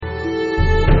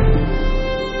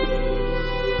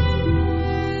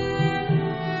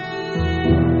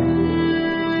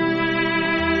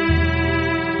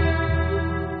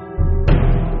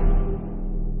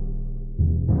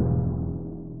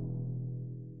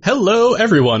Hello,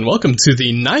 everyone. Welcome to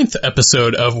the 9th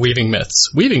episode of Weaving Myths.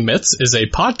 Weaving Myths is a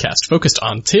podcast focused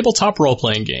on tabletop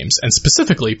role-playing games, and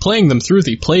specifically playing them through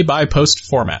the play-by-post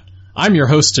format. I'm your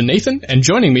host, Nathan, and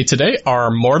joining me today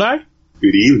are Mordai.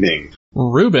 Good evening.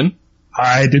 Ruben.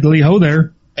 Hi, diddly ho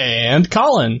there. And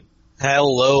Colin.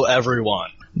 Hello, everyone.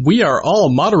 We are all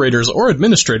moderators or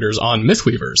administrators on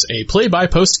Mythweavers, a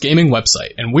play-by-post gaming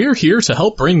website, and we're here to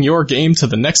help bring your game to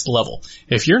the next level.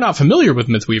 If you're not familiar with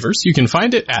Mythweavers, you can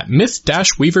find it at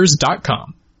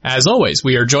myth-weavers.com. As always,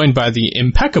 we are joined by the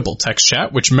impeccable text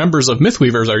chat, which members of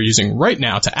Mythweavers are using right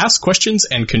now to ask questions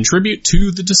and contribute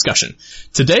to the discussion.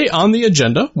 Today on the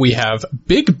agenda, we have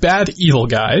Big Bad Evil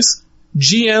Guys,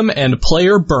 GM and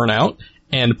Player Burnout,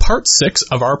 and Part 6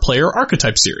 of our Player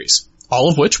Archetype series. All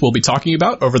of which we'll be talking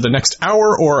about over the next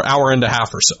hour or hour and a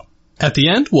half or so. At the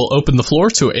end, we'll open the floor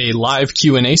to a live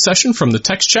Q&A session from the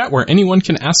text chat where anyone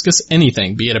can ask us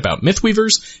anything, be it about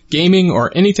Mythweavers, gaming,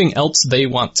 or anything else they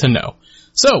want to know.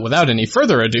 So, without any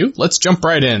further ado, let's jump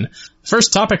right in.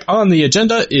 First topic on the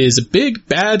agenda is Big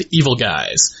Bad Evil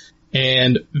Guys.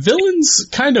 And villains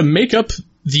kind of make up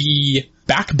the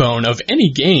backbone of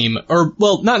any game, or,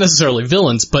 well, not necessarily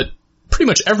villains, but pretty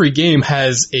much every game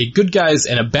has a good guys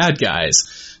and a bad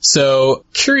guys. So,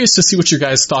 curious to see what your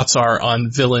guys' thoughts are on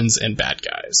villains and bad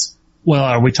guys. Well,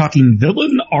 are we talking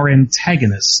villain or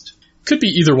antagonist? Could be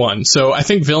either one. So, I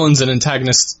think villains and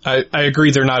antagonists, I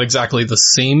agree they're not exactly the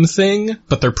same thing,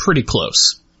 but they're pretty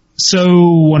close.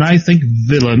 So, when I think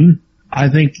villain, I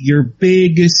think your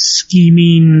big,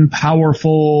 scheming,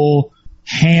 powerful,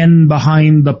 hand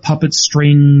behind the puppet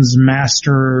strings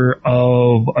master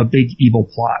of a big evil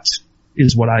plot.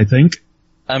 Is what I think.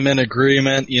 I'm in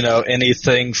agreement,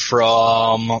 anything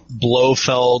from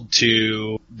Blofeld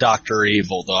to Dr.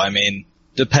 Evil, though. I mean,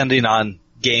 depending on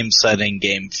game setting,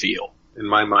 game feel. In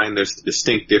my mind, there's a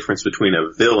distinct difference between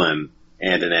a villain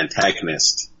and an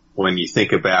antagonist. When you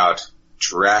think about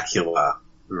Dracula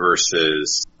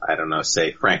versus,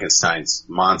 say Frankenstein's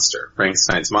monster.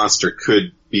 Frankenstein's monster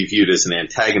could be viewed as an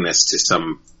antagonist to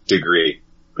some degree,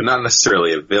 but not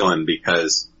necessarily a villain,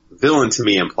 because villain to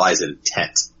me implies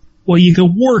intent. Well, you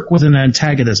can work with an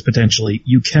antagonist potentially.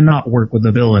 You cannot work with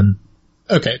a villain.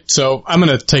 Okay, so I'm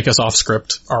going to take us off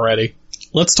script already.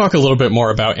 Let's talk a little bit more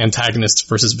about antagonists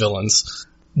versus villains.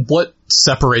 What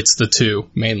separates the two,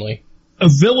 mainly? A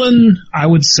villain, I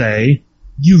would say,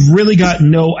 you've really got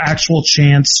no actual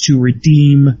chance to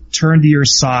redeem, turn to your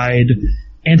side,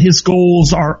 and his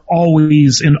goals are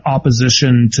always in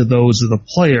opposition to those of the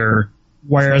player,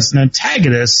 whereas an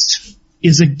antagonist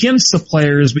is against the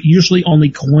players, but usually only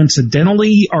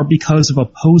coincidentally or because of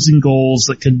opposing goals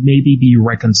that could maybe be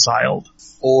reconciled.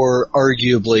 Or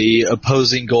arguably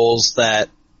opposing goals that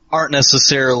aren't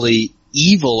necessarily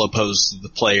evil opposed to the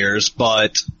players,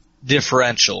 but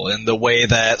differential in the way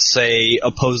that, say,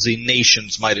 opposing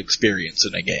nations might experience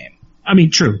in a game. I mean,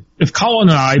 true. If Colin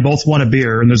and I both want a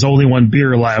beer and there's only one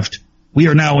beer left, we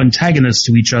are now antagonists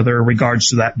to each other in regards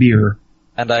to that beer.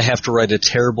 And I have to write a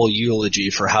terrible eulogy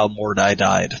for how Mordai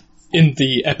died. In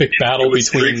the epic battle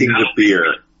between drinking the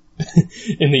beer.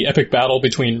 In the epic battle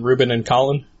between Ruben and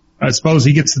Colin? I suppose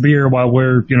he gets the beer while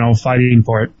we're, fighting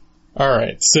for it.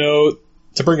 Alright, so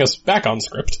to bring us back on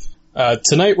script,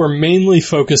 tonight we're mainly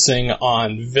focusing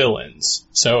on villains.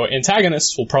 So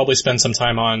antagonists we'll probably spend some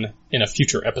time on in a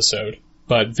future episode,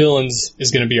 but villains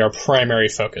is going to be our primary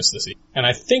focus this evening. And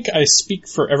I think I speak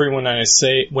for everyone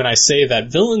when I say that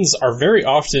villains are very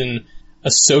often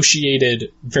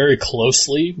associated very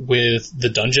closely with the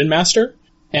Dungeon Master.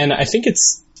 And I think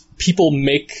people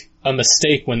make a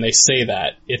mistake when they say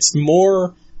that. It's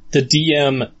more the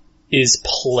DM is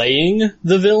playing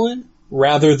the villain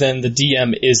rather than the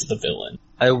DM is the villain.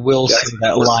 I will say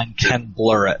that line can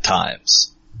blur at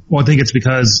times. Well, I think it's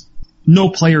because no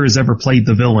player has ever played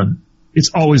the villain.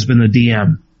 It's always been the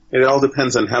DM. It all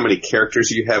depends on how many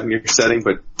characters you have in your setting,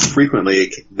 but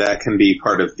frequently that can be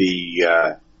part of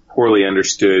the poorly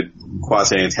understood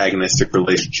quasi-antagonistic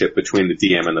relationship between the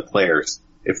DM and the players.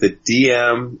 If the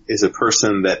DM is a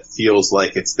person that feels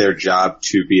like it's their job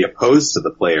to be opposed to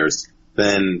the players,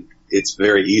 then it's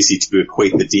very easy to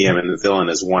equate the DM and the villain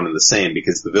as one and the same,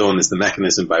 because the villain is the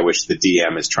mechanism by which the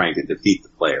DM is trying to defeat the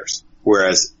players.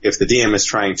 Whereas if the DM is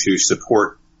trying to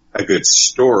support a good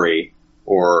story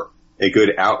or a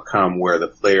good outcome where the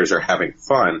players are having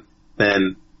fun,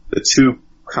 then the two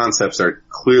concepts are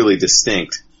clearly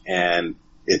distinct, and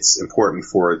it's important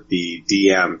for the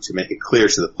DM to make it clear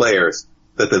to the players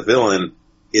that the villain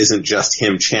isn't just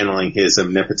him channeling his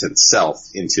omnipotent self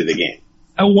into the game.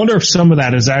 I wonder if some of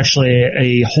that is actually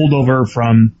a holdover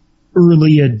from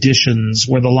early editions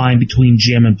where the line between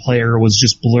GM and player was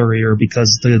just blurrier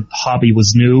because the hobby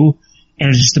was new, and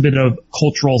it's just a bit of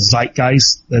cultural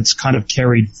zeitgeist that's kind of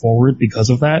carried forward because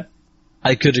of that.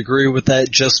 I could agree with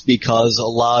that just because a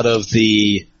lot of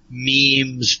the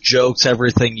memes, jokes,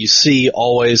 everything you see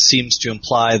always seems to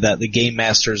imply that the game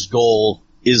master's goal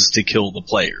is to kill the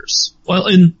players. Well,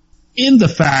 in the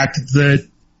fact that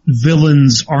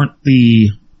villains aren't the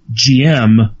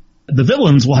GM, the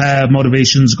villains will have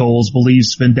motivations, goals,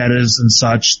 beliefs, vendettas, and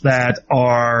such that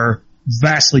are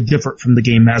vastly different from the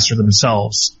game master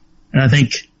themselves. And I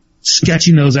think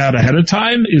sketching those out ahead of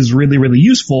time is really, really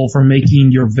useful for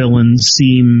making your villains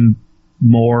seem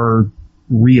more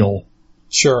real.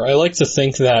 Sure, I like to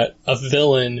think that a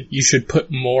villain you should put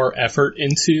more effort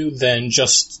into than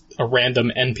just a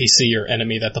random NPC or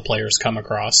enemy that the players come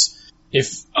across.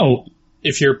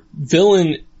 If your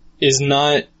villain is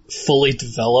not fully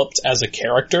developed as a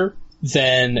character,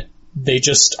 then they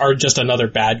just are just another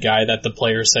bad guy that the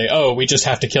players say, oh, we just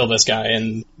have to kill this guy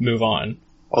and move on.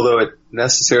 Although it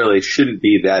necessarily shouldn't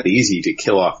be that easy to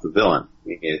kill off the villain.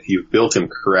 If you've built him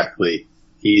correctly,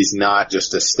 he's not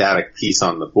just a static piece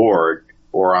on the board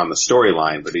or on the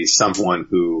storyline, but he's someone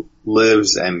who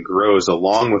lives and grows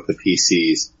along with the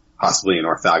PCs, possibly in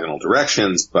orthogonal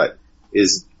directions, but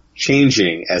is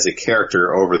changing as a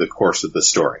character over the course of the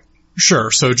story.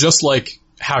 Sure, so just like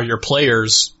how your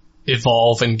players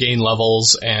evolve and gain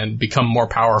levels and become more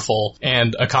powerful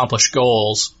and accomplish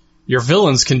goals, your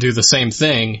villains can do the same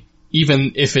thing,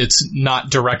 even if it's not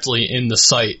directly in the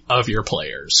sight of your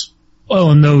players.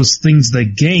 Well, and those things they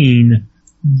gain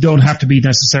don't have to be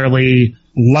necessarily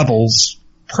levels,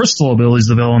 personal abilities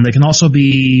of the villain. They can also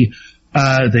be,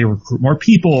 they recruit more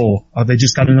people, or they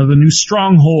just got another new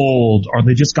stronghold, or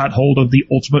they just got hold of the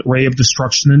ultimate ray of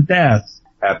destruction and death.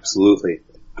 Absolutely.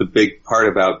 The big part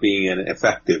about being an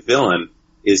effective villain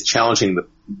is challenging the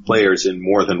players in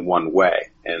more than one way.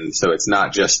 And so it's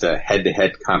not just a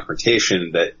head-to-head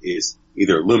confrontation that is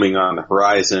either looming on the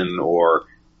horizon or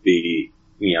the,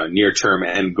 near-term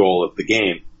end goal of the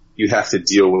game. You have to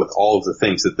deal with all of the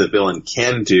things that the villain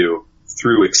can do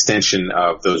through extension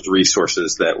of those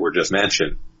resources that were just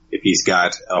mentioned. If he's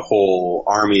got a whole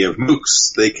army of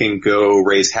mooks, they can go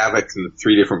raise havoc in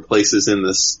 3 different places in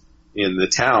the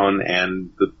town,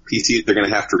 and the PCs are going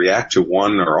to have to react to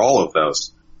one or all of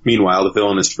those. Meanwhile, the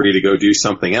villain is free to go do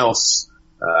something else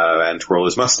and twirl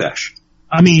his mustache.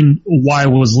 I mean, why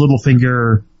was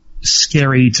Littlefinger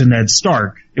scary to Ned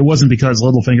Stark? It wasn't because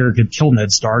Littlefinger could kill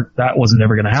Ned Stark. That wasn't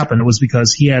ever going to happen. It was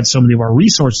because he had so many of our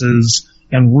resources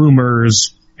and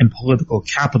rumors and political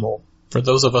capital. For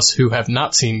those of us who have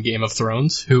not seen Game of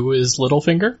Thrones, who is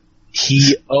Littlefinger?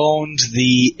 He owned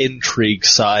the intrigue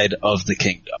side of the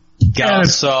kingdom.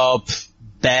 Gossip,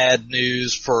 bad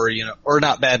news or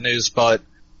not bad news, but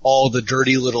all the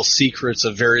dirty little secrets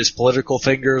of various political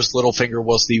fingers. Littlefinger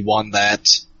was the one that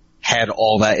had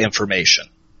all that information.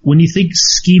 When you think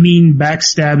scheming,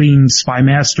 backstabbing, spy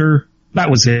master, that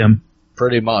was him.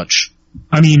 Pretty much.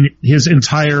 I mean, his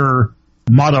entire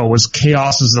motto was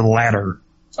chaos is the ladder.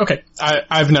 Okay,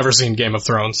 I've never seen Game of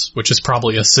Thrones, which is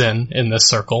probably a sin in this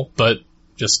circle, but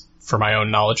just for my own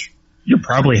knowledge. You're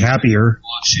probably happier.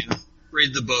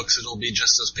 Read the books, it'll be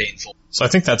just as painful. So I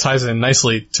think that ties in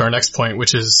nicely to our next point,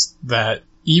 which is that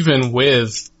even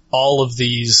with all of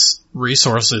these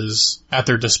resources at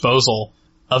their disposal,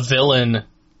 a villain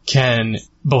can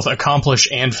both accomplish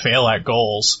and fail at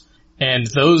goals. And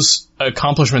those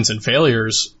accomplishments and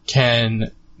failures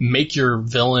can make your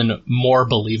villain more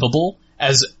believable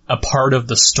as a part of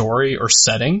the story or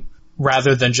setting,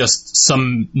 rather than just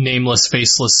some nameless,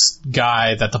 faceless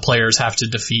guy that the players have to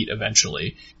defeat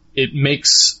eventually. It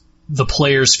makes the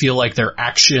players feel like their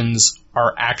actions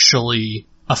are actually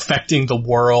affecting the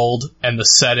world and the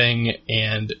setting,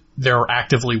 and they're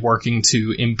actively working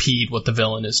to impede what the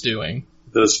villain is doing.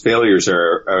 Those failures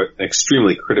are an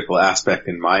extremely critical aspect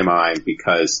in my mind,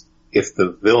 because if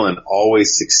the villain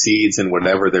always succeeds in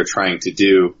whatever they're trying to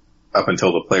do up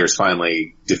until the players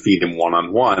finally defeat him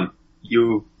one-on-one,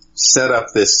 you set up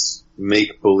this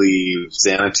make-believe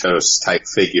Xanatos type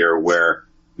figure where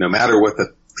no matter what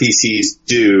the PCs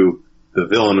do, the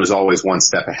villain was always one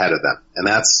step ahead of them. And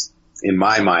that's, in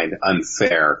my mind,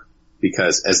 unfair,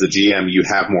 because as the GM, you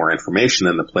have more information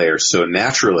than the players, so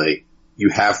naturally you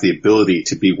have the ability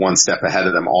to be one step ahead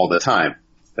of them all the time.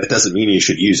 That doesn't mean you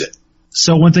should use it.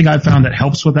 So one thing I've found that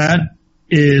helps with that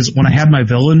is when I have my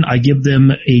villain, I give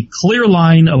them a clear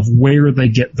line of where they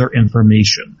get their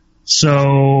information.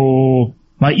 So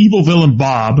my evil villain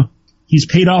Bob, he's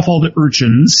paid off all the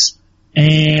urchins,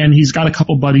 and he's got a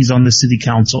couple buddies on the city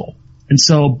council. And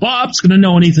so Bob's going to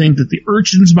know anything that the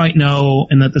urchins might know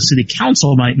and that the city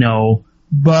council might know,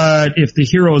 but if the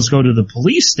heroes go to the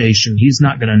police station, he's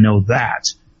not going to know that.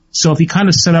 So if you kind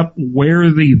of set up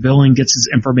where the villain gets his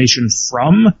information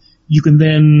from, you can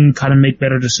then kind of make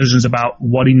better decisions about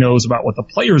what he knows about what the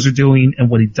players are doing and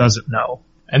what he doesn't know.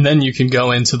 And then you can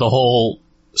go into the whole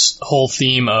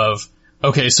theme of,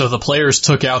 okay, so the players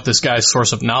took out this guy's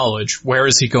source of knowledge. Where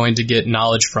is he going to get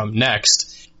knowledge from next?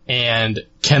 And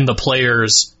can the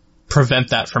players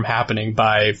prevent that from happening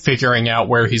by figuring out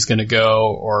where he's going to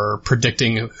go or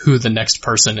predicting who the next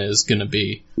person is going to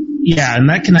be? Yeah, and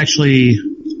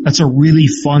that's a really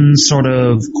fun sort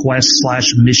of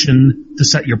quest/mission to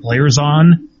set your players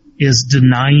on, is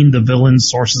denying the villain's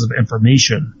sources of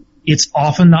information. It's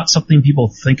often not something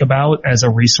people think about as a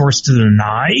resource to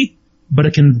deny, but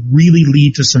it can really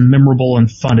lead to some memorable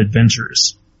and fun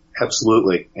adventures.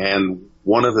 Absolutely. And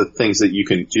one of the things that you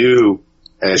can do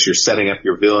as you're setting up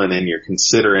your villain and you're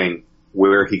considering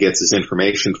where he gets his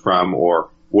information from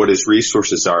or what his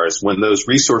resources are is when those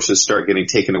resources start getting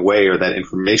taken away or that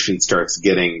information starts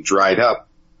getting dried up,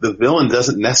 the villain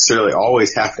doesn't necessarily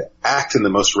always have to act in the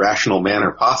most rational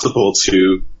manner possible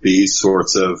to these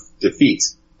sorts of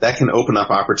defeats. That can open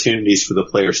up opportunities for the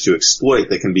players to exploit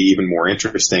that can be even more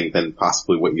interesting than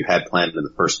possibly what you had planned in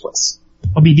the first place.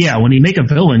 I mean, yeah, when you make a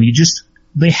villain,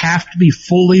 they have to be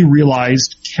fully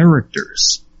realized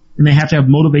characters. And they have to have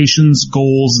motivations,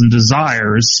 goals, and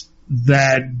desires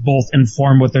that both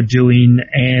inform what they're doing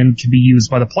and can be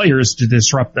used by the players to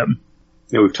disrupt them.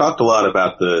 You know, we've talked a lot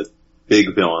about the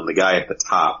big villain, the guy at the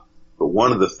top, but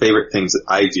one of the favorite things that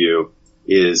I do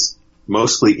is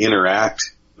mostly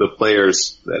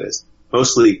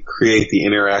create the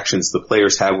interactions the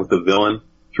players have with the villain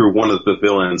through one of the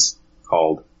villains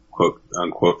called, quote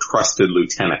unquote, trusted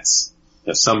lieutenants.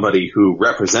 You know, somebody who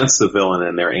represents the villain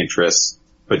in their interests,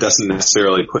 but doesn't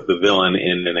necessarily put the villain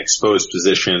in an exposed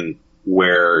position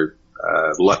where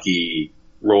lucky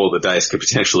roll of the dice could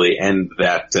potentially end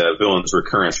that villain's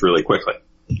recurrence really quickly.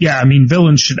 Yeah, I mean,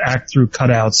 villains should act through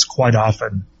cutouts quite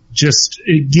often.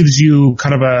 It gives you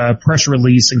kind of a pressure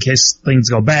release in case things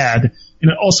go bad,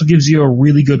 and it also gives you a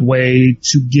really good way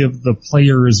to give the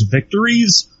players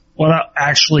victories without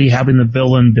actually having the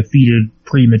villain defeated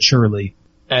prematurely.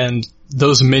 And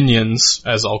those minions,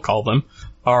 as I'll call them,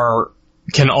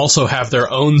 can also have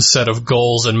their own set of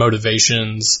goals and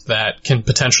motivations that can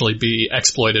potentially be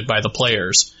exploited by the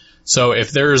players. So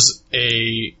if there's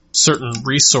a certain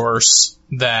resource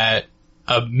that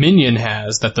a minion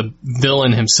has that the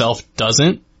villain himself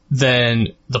doesn't, then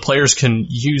the players can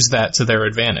use that to their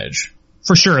advantage.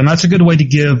 For sure, and that's a good way to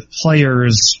give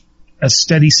players a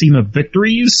steady stream of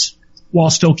victories while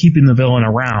still keeping the villain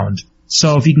around.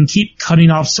 So if you can keep cutting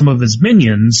off some of his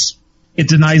minions, it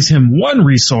denies him one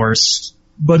resource,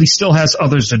 but he still has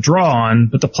others to draw on,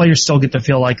 but the players still get to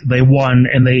feel like they won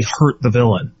and they hurt the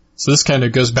villain. So this kind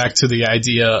of goes back to the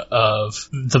idea of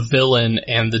the villain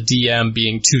and the DM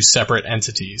being two separate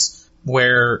entities,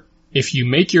 where if you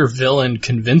make your villain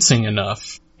convincing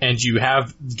enough and you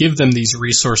give them these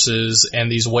resources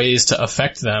and these ways to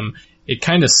affect them, it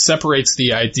kind of separates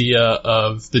the idea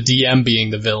of the DM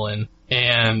being the villain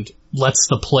and lets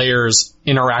the players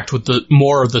interact with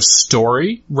more of the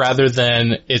story rather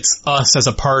than it's us as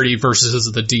a party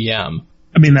versus the DM.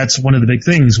 I mean, that's one of the big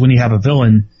things when you have a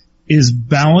villain, is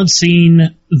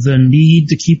balancing the need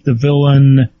to keep the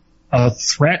villain a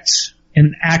threat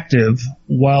and active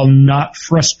while not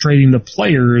frustrating the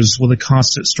players with a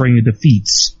constant string of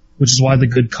defeats, which is why the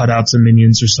good cutouts and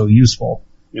minions are so useful.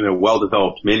 You know,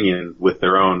 well-developed minion with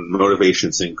their own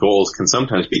motivations and goals can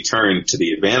sometimes be turned to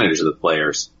the advantage of the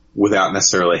players without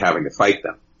necessarily having to fight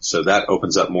them. So that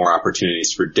opens up more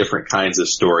opportunities for different kinds of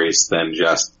stories than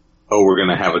just, we're going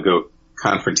to have a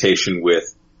confrontation with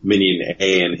Minion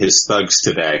A and his thugs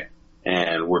today,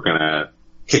 and we're going to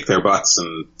kick their butts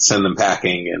and send them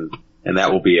packing, and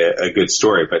that will be a good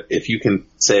story. But if you can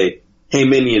say, hey,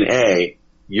 Minion A,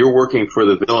 you're working for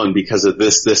the villain because of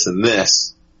this, this, and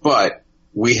this, but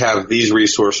we have these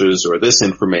resources or this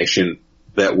information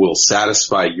that will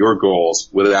satisfy your goals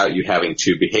without you having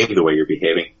to behave the way you're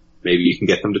behaving, maybe you can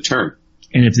get them to turn.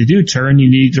 And if they do turn, you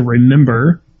need to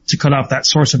remember to cut off that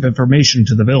source of information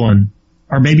to the villain.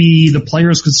 Or maybe the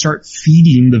players could start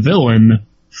feeding the villain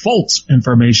false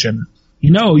information.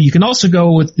 You know, you can also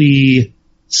go with the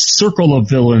circle of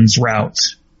villains route,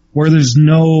 where there's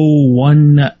no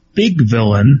one big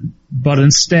villain, but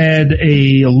instead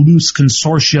a loose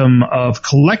consortium of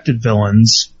collected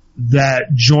villains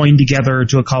that join together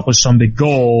to accomplish some big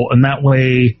goal, and that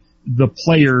way the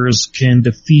players can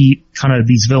defeat kind of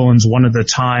these villains one at a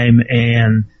time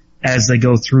and as they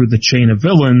go through the chain of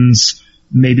villains,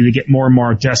 maybe they get more and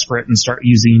more desperate and start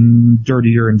using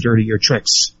dirtier and dirtier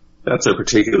tricks. That's a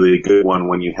particularly good one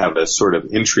when you have a sort of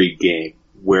intrigue game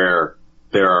where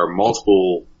there are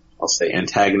multiple, I'll say,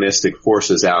 antagonistic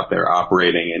forces out there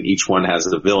operating, and each one has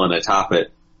a villain atop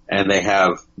it, and they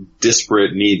have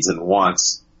disparate needs and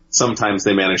wants. Sometimes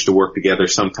they manage to work together,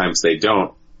 sometimes they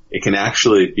don't. It can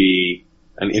actually be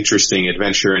an interesting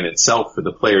adventure in itself for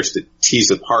the players to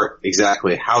tease apart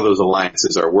exactly how those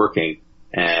alliances are working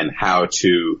and how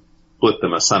to split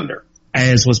them asunder.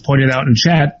 As was pointed out in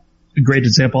chat, a great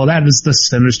example of that is the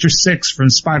Sinister Six from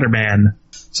Spider-Man.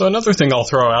 So another thing I'll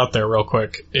throw out there real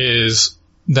quick is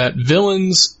that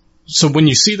villains, so when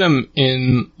you see them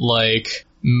in like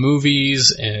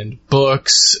movies and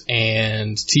books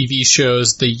and TV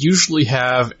shows, they usually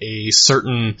have a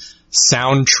certain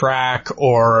soundtrack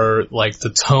or like the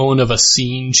tone of a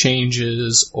scene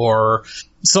changes or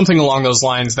something along those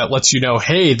lines that lets you know,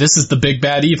 hey, this is the big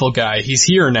bad evil guy. He's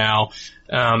here now.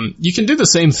 You can do the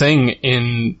same thing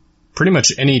in pretty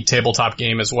much any tabletop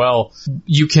game as well.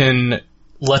 You can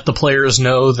let the players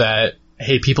know that,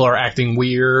 hey, people are acting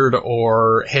weird,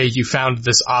 or hey, you found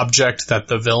this object that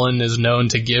the villain is known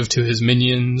to give to his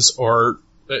minions, or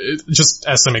just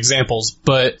as some examples.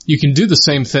 But you can do the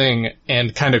same thing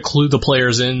and kind of clue the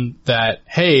players in that,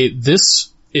 hey,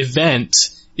 this event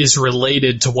is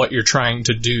related to what you're trying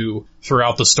to do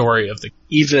throughout the story of the...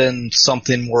 Even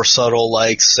something more subtle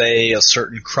like, say, a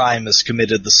certain crime is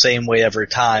committed the same way every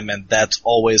time, and that's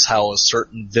always how a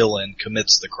certain villain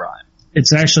commits the crime.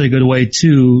 It's actually a good way,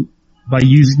 too, by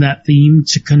using that theme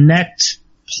to connect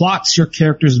plots your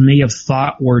characters may have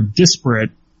thought were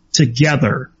disparate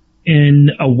together in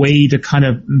a way to kind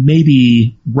of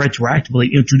maybe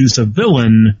retroactively introduce a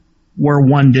villain where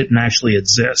one didn't actually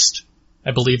exist.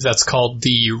 I believe that's called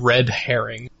the red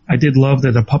herring. I did love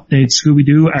that the Pup Named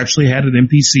Scooby-Doo actually had an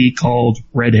NPC called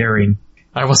Red Herring.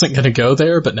 I wasn't going to go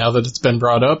there, but now that it's been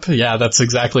brought up, yeah, that's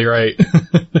exactly right.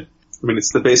 I mean,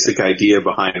 it's the basic idea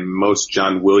behind most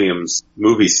John Williams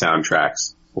movie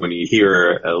soundtracks. When you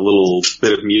hear a little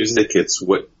bit of music, it's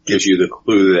what gives you the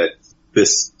clue that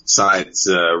this side's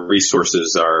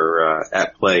resources are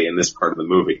at play in this part of the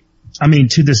movie. I mean,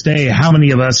 to this day, how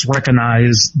many of us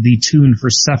recognize the tune for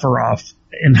Sephiroth?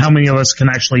 And how many of us can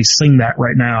actually sing that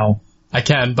right now? I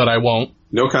can, but I won't.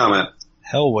 No comment.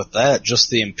 Hell with that, just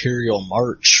the Imperial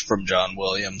March from John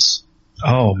Williams.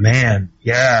 Oh, man,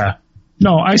 yeah.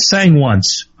 No, I sang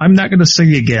once. I'm not going to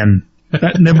sing again.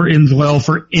 That never ends well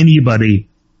for anybody.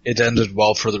 It ended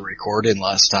well for the recording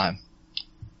last time.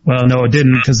 Well, no, it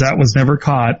didn't, because that was never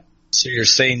caught. So you're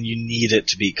saying you need it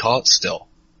to be caught still?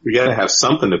 We gotta have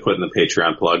something to put in the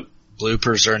Patreon plug.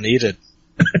 Bloopers are needed.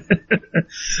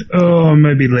 Oh,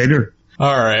 maybe later.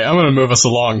 Alright, I'm gonna move us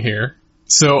along here.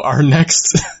 So our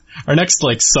next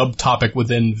like subtopic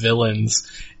within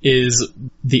villains is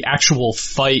the actual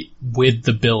fight with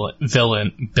the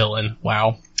villain.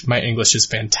 Wow. My English is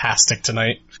fantastic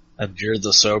tonight. And you're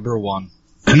the sober one.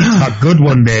 We talk good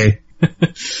one day.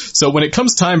 So when it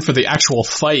comes time for the actual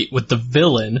fight with the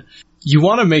villain, you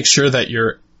want to make sure that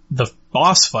the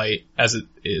boss fight, as it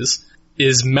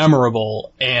is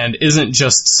memorable and isn't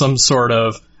just some sort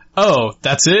of, oh,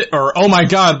 that's it, or oh my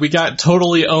god, we got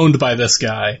totally owned by this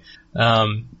guy.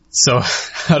 So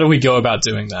how do we go about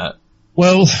doing that?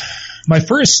 Well, my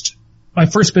first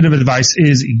bit of advice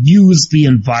is use the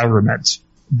environment.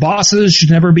 Bosses should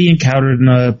never be encountered in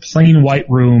a plain white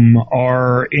room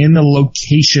or in a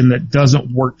location that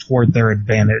doesn't work toward their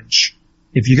advantage.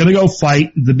 If you're gonna go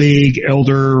fight the big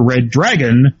elder red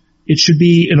dragon, it should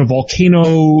be in a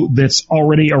volcano that's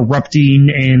already erupting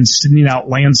and sending out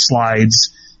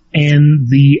landslides, and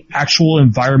the actual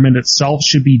environment itself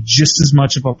should be just as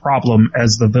much of a problem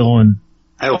as the villain.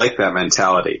 I like that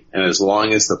mentality, and as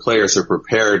long as the players are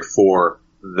prepared for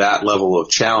that level of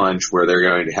challenge where they're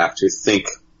going to have to think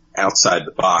outside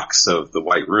the box of the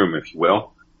white room, if you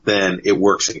will, then it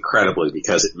works incredibly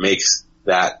because it makes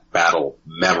that battle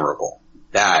memorable.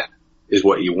 That is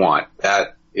what you want.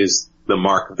 That is the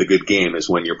mark of the good game, is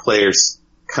when your players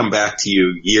come back to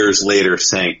you years later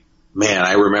saying, man,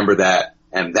 I remember that,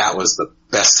 and that was the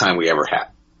best time we ever had.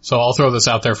 So I'll throw this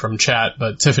out there from chat,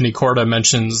 but Tiffany Corda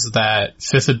mentions that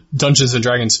Dungeons &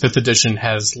 Dragons 5th edition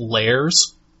has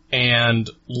lairs, and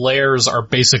lairs are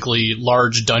basically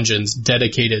large dungeons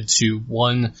dedicated to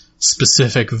one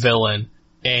specific villain,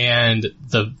 and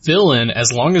the villain,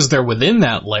 as long as they're within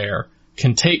that lair,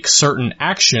 can take certain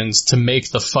actions to make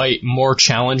the fight more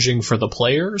challenging for the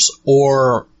players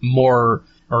or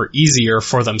easier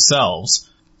for themselves.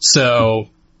 So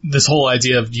this whole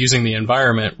idea of using the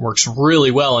environment works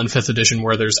really well in 5th edition,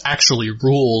 where there's actually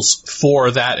rules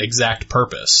for that exact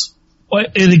purpose. And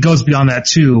it goes beyond that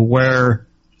too, where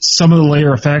some of the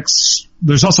layer effects,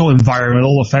 there's also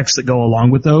environmental effects that go along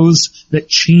with those that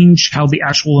change how the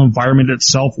actual environment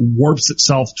itself warps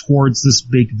itself towards this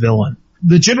big villain.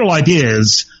 The general idea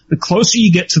is the closer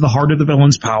you get to the heart of the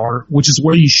villain's power, which is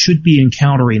where you should be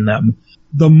encountering them,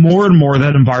 the more and more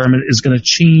that environment is going to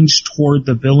change toward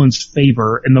the villain's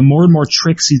favor, and the more and more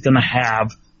tricks he's going to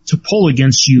have to pull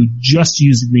against you just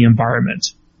using the environment.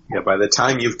 Yeah, by the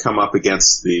time you've come up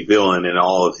against the villain and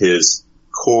all of his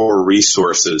core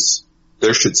resources,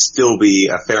 there should still be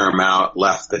a fair amount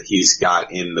left that he's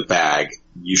got in the bag.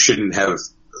 You shouldn't have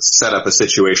set up a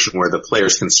situation where the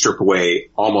players can strip away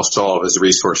almost all of his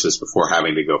resources before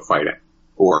having to go fight him.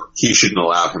 Or he shouldn't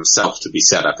allow himself to be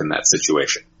set up in that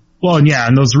situation. Well,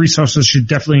 and those resources should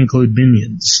definitely include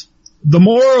minions. The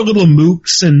more little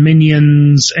mooks and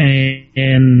minions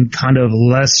and kind of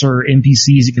lesser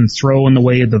NPCs you can throw in the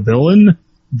way of the villain,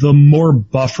 the more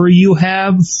buffer you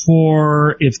have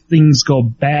for if things go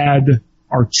bad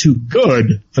or too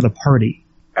good for the party.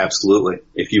 Absolutely.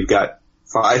 If you've got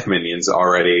 5 minions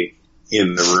already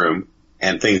in the room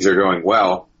and things are going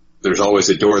well, there's always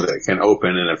a door that can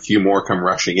open and a few more come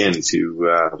rushing in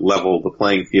to level the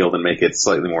playing field and make it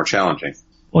slightly more challenging.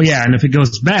 Well, yeah, and if it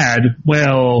goes bad,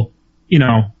 well,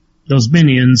 those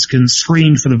minions can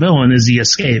screen for the villain as he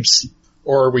escapes.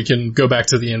 Or we can go back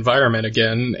to the environment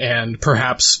again, and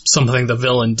perhaps something the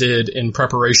villain did in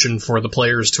preparation for the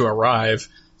players to arrive,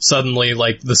 suddenly,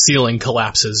 like, the ceiling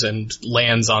collapses and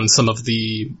lands on some of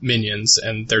the minions,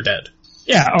 and they're dead.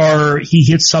 Yeah, or he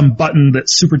hits some button that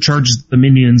supercharges the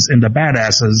minions into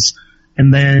badasses,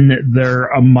 and then they're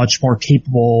a much more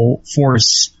capable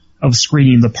force of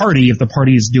screening the party if the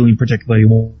party is doing particularly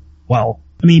well.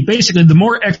 I mean, basically, the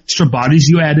more extra bodies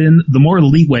you add in, the more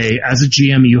leeway as a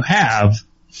GM you have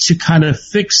to kind of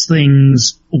fix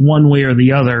things one way or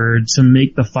the other to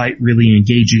make the fight really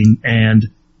engaging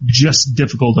and just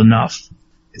difficult enough.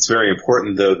 It's very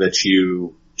important, though, that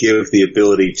you give the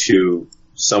ability to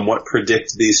somewhat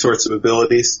predict these sorts of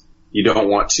abilities. You don't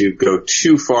want to go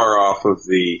too far off of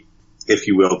the, if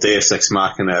you will, Deus Ex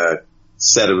Machina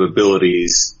set of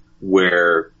abilities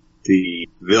where the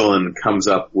villain comes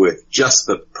up with just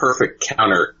the perfect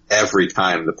counter every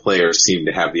time the players seem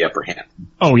to have the upper hand.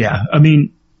 Oh yeah. I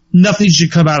mean, nothing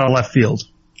should come out of left field.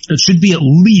 It should be at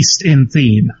least in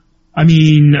theme. I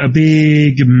mean, a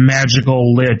big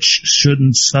magical lich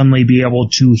shouldn't suddenly be able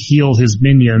to heal his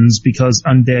minions because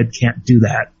undead can't do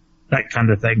that. That kind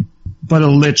of thing. But a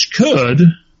lich could,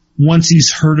 once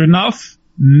he's hurt enough,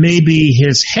 maybe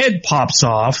his head pops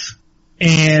off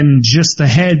and just the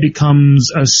head becomes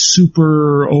a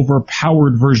super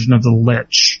overpowered version of the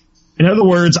lich. In other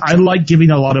words, I like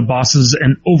giving a lot of bosses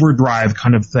an overdrive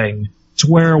kind of thing, to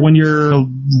where when you're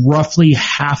roughly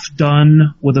half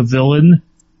done with a villain,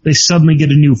 they suddenly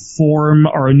get a new form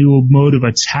or a new mode of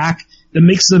attack that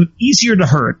makes them easier to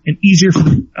hurt and easier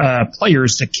for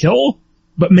players to kill,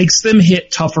 but makes them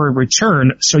hit tougher in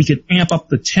return, so you can amp up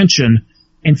the tension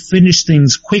and finish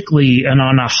things quickly and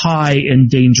on a high and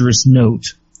dangerous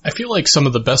note. I feel like some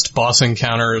of the best boss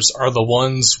encounters are the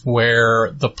ones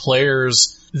where the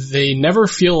players, they never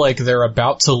feel like they're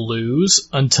about to lose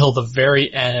until the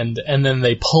very end, and then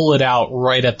they pull it out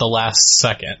right at the last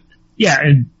second. Yeah,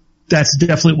 and that's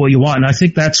definitely what you want. And I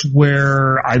think that's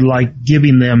where I like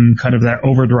giving them kind of that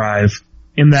overdrive,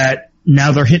 in that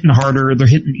now they're hitting harder, they're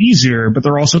hitting easier, but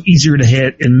they're also easier to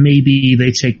hit, and maybe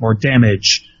they take more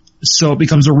damage. So it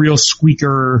becomes a real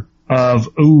squeaker of,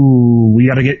 ooh, we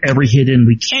gotta get every hit in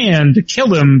we can to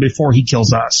kill him before he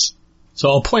kills us. So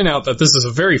I'll point out that this is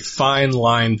a very fine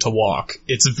line to walk.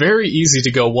 It's very easy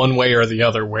to go one way or the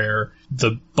other, where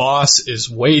the boss is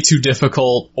way too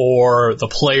difficult or the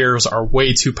players are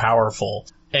way too powerful.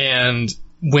 And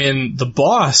when the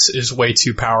boss is way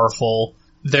too powerful,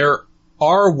 there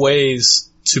are ways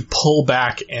to pull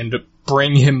back and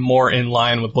bring him more in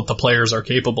line with what the players are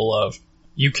capable of.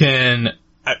 You can,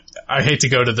 I hate to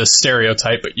go to this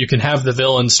stereotype, but you can have the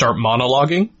villain start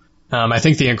monologuing. I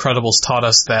think The Incredibles taught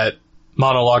us that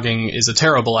monologuing is a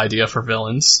terrible idea for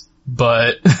villains,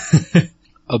 but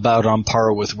about on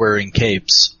par with wearing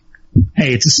capes.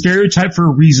 Hey, it's a stereotype for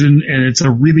a reason, and it's a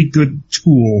really good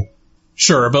tool.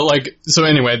 Sure, but so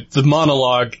anyway, the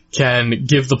monologue can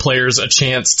give the players a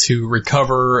chance to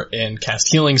recover and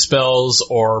cast healing spells,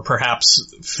 or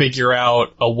perhaps figure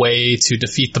out a way to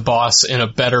defeat the boss in a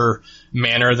better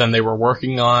manner than they were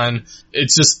working on.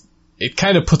 It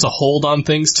kind of puts a hold on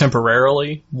things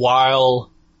temporarily while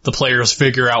the players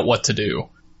figure out what to do.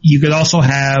 You could also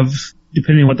have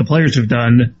depending on what the players have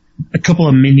done, a couple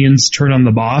of minions turn on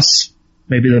the boss.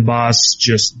 Maybe the boss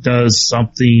just does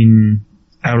something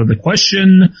out of the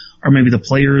question, or maybe the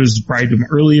players bribed him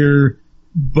earlier.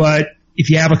 But if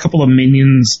you have a couple of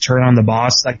minions turn on the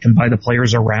boss, that can buy the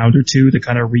players a round or two to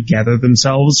kind of regather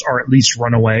themselves, or at least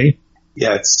run away.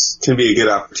 Yeah, it can be a good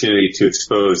opportunity to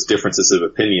expose differences of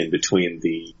opinion between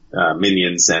the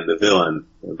minions and the villain.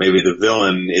 Maybe the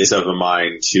villain is of a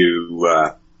mind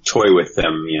to toy with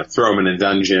them, throw them in a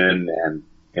dungeon and,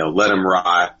 let them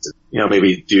rot.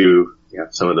 Maybe do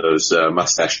some of those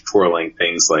mustache twirling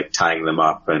things like tying them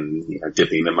up and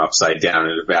dipping them upside down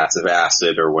into vats of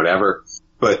acid or whatever.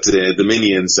 But the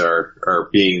minions are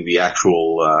being the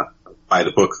actual by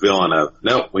the book villain of,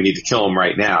 no, we need to kill him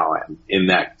right now. And in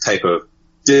that type of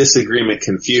disagreement,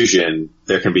 confusion,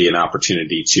 there can be an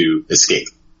opportunity to escape.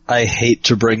 I hate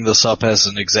to bring this up as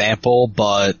an example,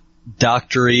 but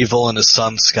Dr. Evil and his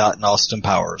son Scott and Austin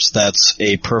Powers. That's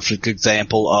a perfect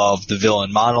example of the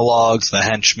villain monologues. The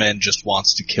henchman just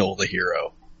wants to kill the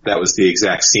hero. That was the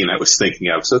exact scene I was thinking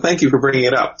of. So thank you for bringing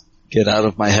it up. Get out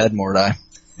of my head, Mordai.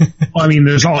 Well, I mean,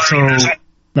 there's also,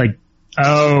 like,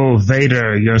 oh,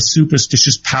 Vader, your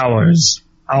superstitious powers.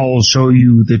 I'll show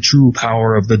you the true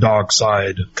power of the dark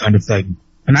side kind of thing.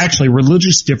 And actually,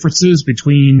 religious differences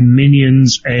between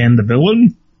minions and the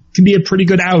villain can be a pretty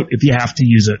good out if you have to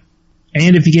use it.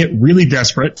 And if you get really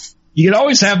desperate, you can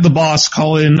always have the boss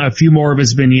call in a few more of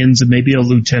his minions and maybe a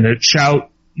lieutenant,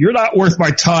 shout, "You're not worth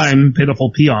my time,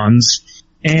 pitiful peons,"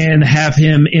 and have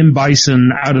him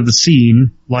Bison out of the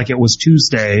scene like it was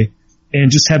Tuesday, and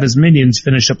just have his minions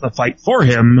finish up the fight for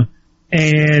him,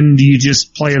 and you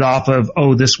just play it off of,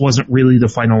 oh, this wasn't really the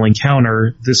final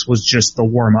encounter, this was just the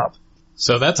warm-up.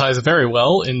 So that ties very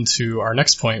well into our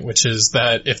next point, which is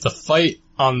that if the fight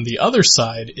on the other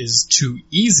side is too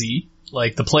easy,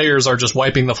 like the players are just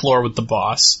wiping the floor with the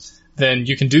boss, then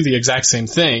you can do the exact same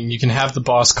thing. You can have the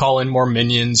boss call in more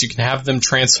minions, you can have them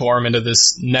transform into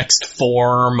this next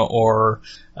form or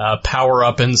power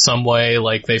up in some way,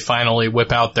 like they finally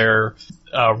whip out their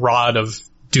rod of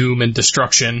doom and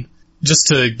destruction, just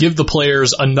to give the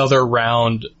players another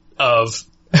round of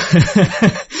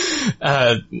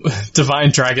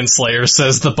Divine Dragon Slayer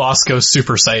says the boss goes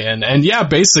Super Saiyan. And yeah,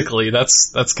 basically,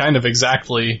 that's kind of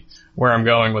exactly where I'm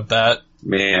going with that.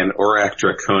 Man, Orak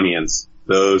Draconians.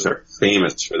 Those are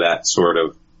famous for that sort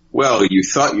of, well, you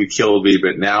thought you killed me,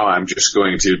 but now I'm just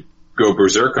going to go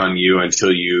berserk on you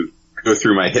until you go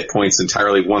through my hit points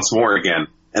entirely once more again,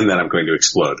 and then I'm going to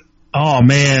explode. Oh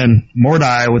man,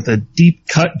 Mordai with a deep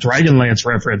cut Dragonlance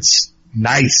reference.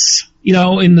 Nice.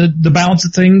 In the balance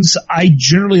of things, I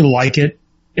generally like it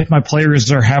if my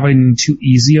players are having too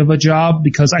easy of a job,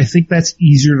 because I think that's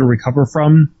easier to recover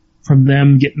from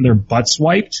them getting their butts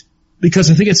wiped.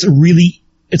 Because I think it's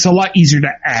a lot easier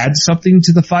to add something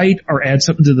to the fight or add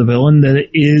something to the villain than it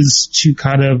is to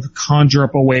kind of conjure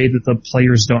up a way that the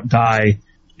players don't die.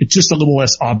 It's just a little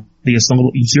less obvious, a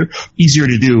little easier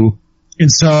to do.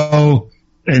 And so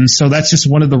that's just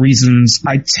one of the reasons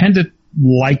I tend to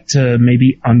like to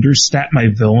maybe understat my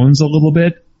villains a little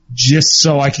bit, just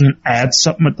so I can add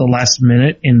something at the last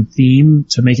minute in theme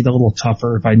to make it a little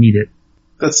tougher if I need it.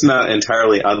 That's not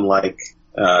entirely unlike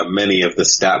many of the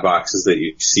stat boxes that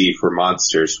you see for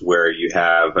monsters, where you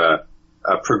have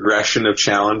a progression of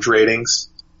challenge ratings,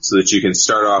 so that you can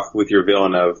start off with your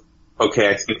villain of, okay,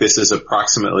 I think this is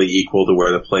approximately equal to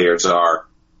where the players are,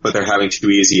 but they're having too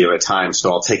easy of a time,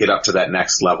 so I'll take it up to that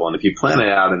next level. And if you plan it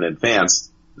out in advance,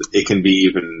 it can be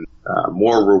even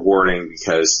more rewarding,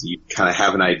 because you kind of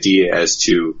have an idea as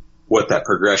to what that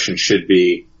progression should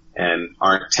be and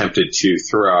aren't tempted to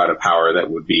throw out a power that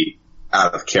would be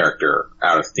out of character,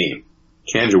 out of theme.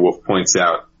 Kanja Wolf points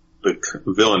out the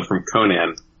villain from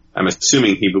Conan. I'm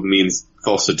assuming he means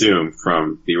Thulsa Doom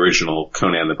from the original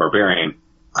Conan the Barbarian.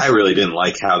 I really didn't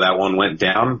like how that one went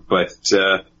down, but,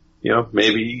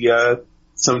 maybe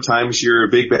sometimes your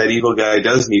big bad evil guy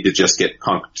does need to just get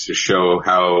punked to show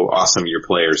how awesome your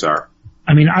players are.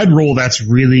 I mean, I'd roll that's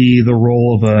really the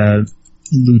role of a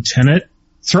lieutenant.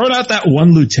 Throw out that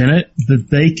one lieutenant that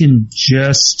they can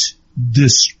just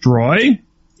destroy,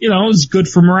 is good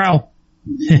for morale.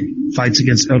 Fights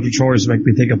against Eldritch Horrors make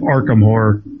me think of Arkham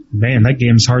Horror. Man, that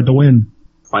game's hard to win.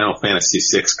 Final Fantasy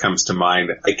VI comes to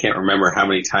mind. I can't remember how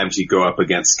many times you go up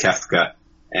against Kefka,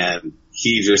 and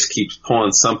he just keeps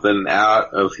pulling something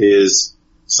out of his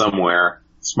somewhere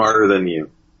smarter than you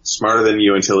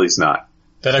until he's not.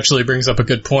 That actually brings up a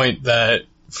good point, that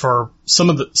for some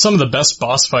of the best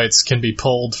boss fights can be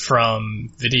pulled from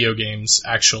video games,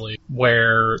 actually,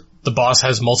 where the boss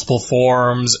has multiple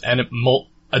forms and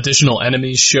additional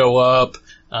enemies show up.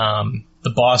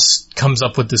 The boss comes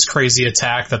up with this crazy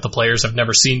attack that the players have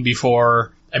never seen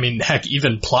before. I mean, heck,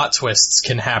 even plot twists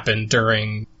can happen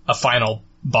during a final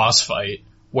boss fight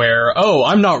where, oh,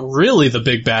 I'm not really the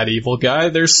big bad evil guy,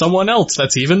 there's someone else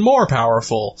that's even more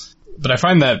powerful. But I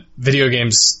find that video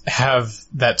games have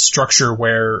that structure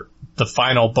where the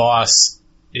final boss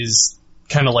is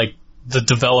kind of like the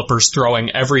developers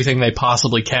throwing everything they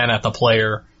possibly can at the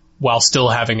player while still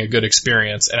having a good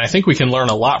experience. And I think we can learn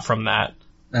a lot from that.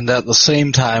 And at the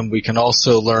same time, we can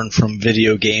also learn from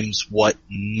video games what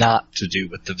not to do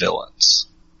with the villains.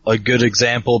 A good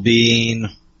example being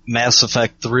Mass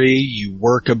Effect 3, you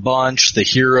work a bunch, the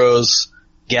heroes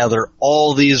gather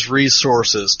all these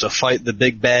resources to fight the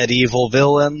big bad evil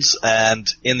villains, and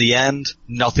in the end,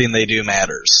 nothing they do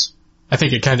matters. I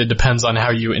think it kind of depends on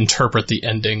how you interpret the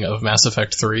ending of Mass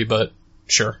Effect 3, but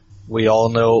sure. We all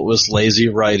know it was lazy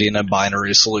writing and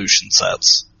binary solution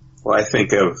sets. Well, I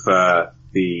think of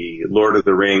the Lord of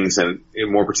the Rings, and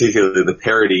more particularly the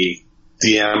parody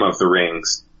DM of the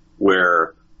Rings,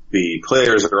 where the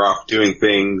players are off doing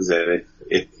things, and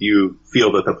if you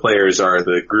feel that the players are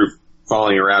the group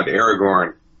following around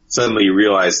Aragorn, suddenly you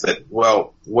realize that,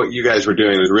 well, what you guys were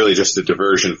doing was really just a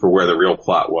diversion for where the real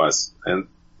plot was. And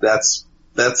that's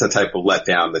a type of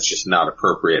letdown that's just not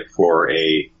appropriate for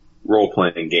a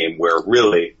role-playing game where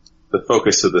really the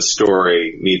focus of the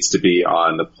story needs to be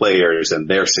on the players and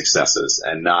their successes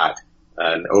and not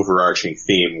an overarching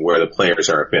theme where the players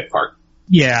are a bit part.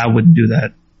 Yeah, I wouldn't do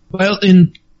that. Well,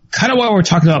 in kind of while we're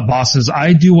talking about bosses,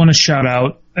 I do want to shout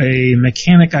out a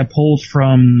mechanic I pulled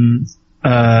from the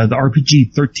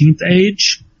RPG 13th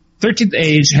Age. 13th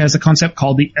Age has a concept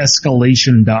called the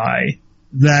escalation die,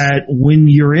 that when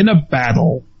you're in a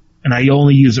battle, and I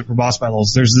only use it for boss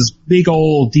battles, there's this big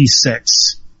old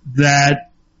D6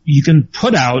 that you can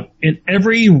put out in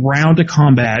every round of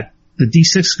combat. The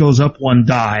D6 goes up one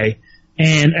die,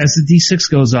 and as the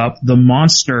D6 goes up, the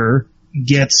monster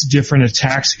gets different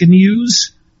attacks it can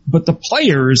use, but the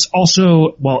players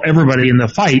also, well, everybody in the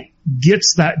fight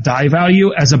gets that die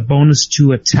value as a bonus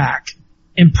to attack.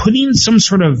 And putting some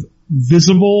sort of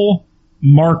visible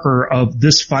marker of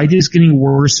this fight is getting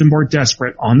worse and more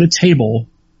desperate on the table,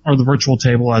 or the virtual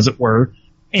table as it were,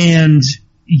 and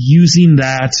using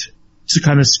that to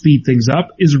kind of speed things up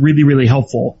is really, really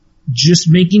helpful. Just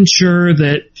making sure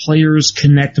that players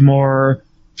connect more,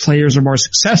 players are more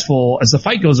successful as the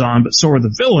fight goes on, but so are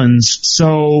the villains,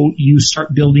 so you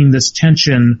start building this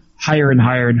tension higher and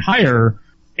higher and higher,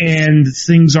 and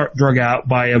things aren't drug out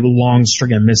by a long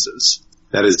string of misses.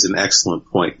 That is an excellent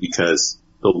point, because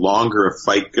the longer a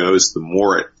fight goes, the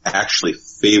more it actually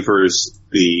favors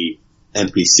the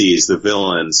NPCs, the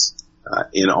villains,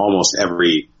 in almost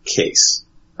every case.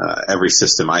 Every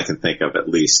system I can think of, at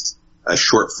least, a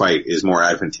short fight is more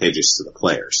advantageous to the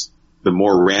players. The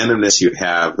more randomness you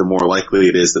have, the more likely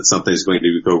it is that something is going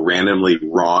to go randomly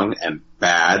wrong and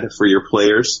bad for your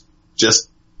players.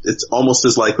 It's almost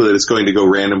as likely that it's going to go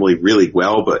randomly really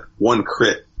well, but one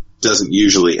crit doesn't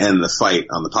usually end the fight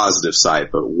on the positive side,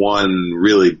 but one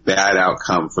really bad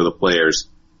outcome for the players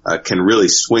can really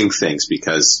swing things,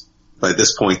 because by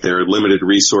this point they're limited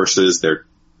resources, they're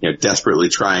desperately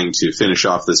trying to finish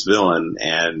off this villain,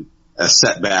 and a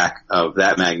setback of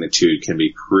that magnitude can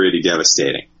be pretty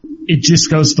devastating. It just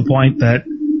goes to the point that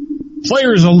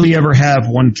players only ever have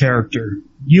one character.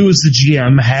 You as the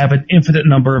GM have an infinite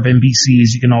number of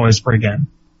NPCs you can always bring in.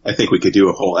 I think we could do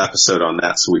a whole episode on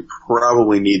that, so we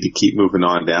probably need to keep moving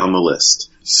on down the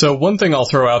list. So one thing I'll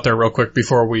throw out there real quick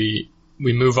before we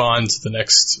move on to the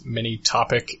next mini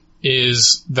topic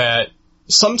is that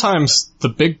sometimes the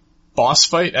big boss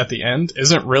fight at the end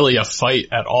isn't really a fight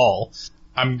at all.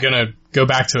 I'm gonna go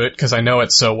back to it because I know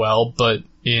it so well, but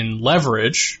in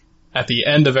Leverage, at the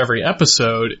end of every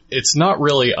episode, it's not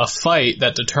really a fight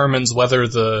that determines whether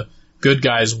the good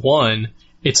guys won.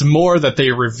 It's more that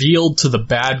they revealed to the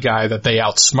bad guy that they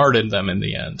outsmarted them in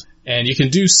the end. And you can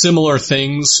do similar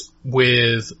things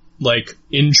with, like,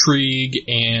 Intrigue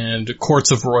and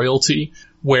Courts of Royalty,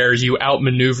 where you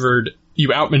outmaneuvered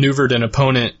an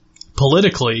opponent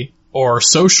politically or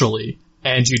socially,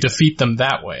 and you defeat them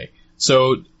that way.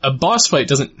 So a boss fight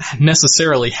doesn't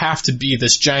necessarily have to be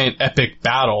this giant epic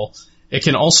battle. It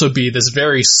can also be this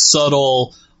very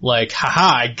subtle, like,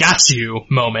 haha, I got you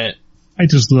moment. I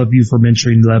just love you for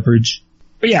mentioning Leverage.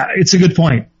 But yeah, it's a good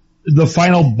point. The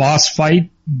final boss fight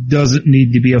doesn't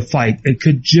need to be a fight. It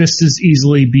could just as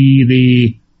easily be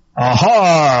the,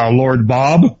 aha, Lord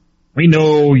Bob, we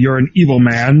know you're an evil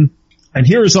man, and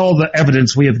here's all the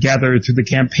evidence we have gathered through the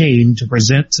campaign to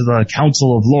present to the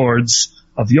Council of Lords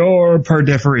of your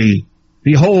periphery.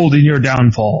 Behold in your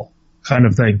downfall, kind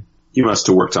of thing. You must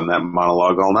have worked on that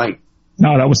monologue all night.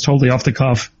 No, that was totally off the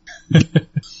cuff.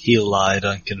 He lied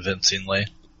unconvincingly.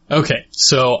 Okay,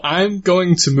 so I'm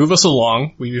going to move us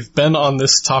along. We've been on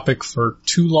this topic for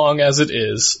too long as it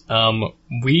is.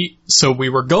 We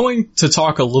were going to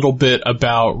talk a little bit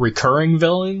about recurring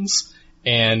villains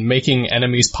and making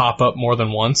enemies pop up more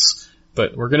than once,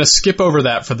 but we're going to skip over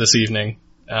that for this evening,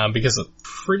 because I'm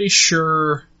pretty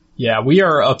sure, we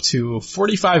are up to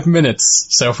 45 minutes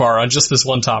so far on just this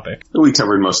one topic. We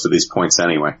covered most of these points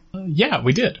anyway. Yeah,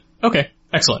 we did. Okay.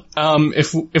 Excellent.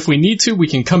 If we need to, we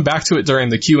can come back to it during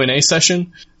the Q&A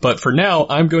session, but for now,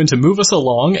 I'm going to move us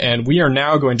along, and we are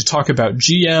now going to talk about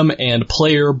GM and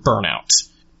player burnout.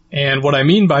 And what I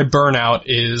mean by burnout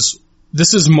is,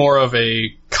 this is more of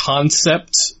a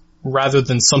concept rather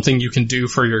than something you can do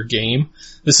for your game.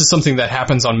 This is something that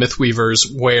happens on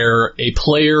Mythweavers where a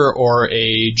player or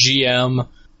a GM,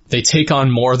 they take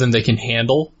on more than they can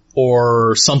handle,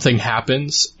 or something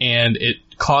happens, and it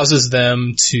causes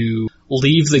them to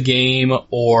leave the game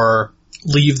or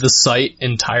leave the site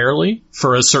entirely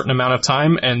for a certain amount of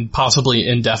time and possibly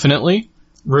indefinitely.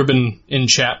 Ruben in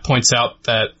chat points out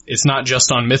that it's not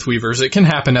just on Mythweavers. It can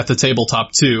happen at the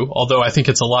tabletop too, although I think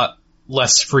it's a lot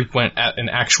less frequent at an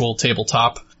actual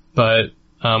tabletop. But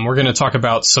we're going to talk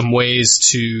about some ways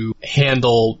to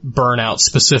handle burnout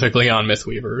specifically on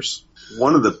Mythweavers.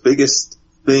 One of the biggest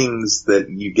things that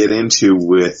you get into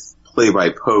with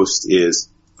play-by-post is,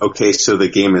 okay, so the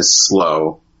game is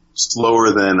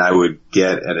slower than I would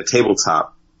get at a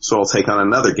tabletop, so I'll take on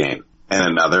another game, and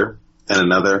another, and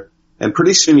another, and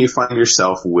pretty soon you find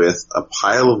yourself with a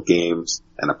pile of games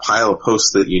and a pile of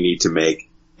posts that you need to make,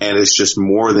 and it's just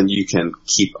more than you can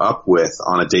keep up with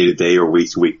on a day-to-day or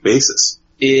week-to-week basis.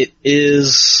 It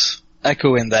is,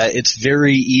 echoing that, it's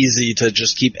very easy to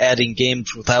just keep adding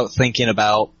games without thinking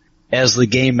about, as the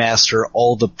game master,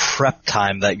 all the prep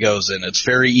time that goes in. It's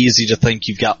very easy to think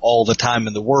you've got all the time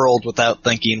in the world without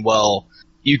thinking, well,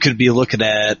 you could be looking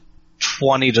at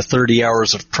 20 to 30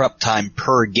 hours of prep time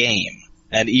per game.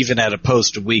 And even at a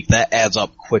post a week, that adds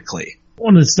up quickly.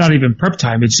 Well, it's not even prep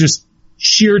time. It's just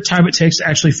sheer time it takes to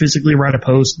actually physically write a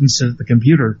post instead of the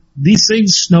computer. These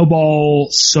things snowball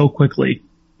so quickly.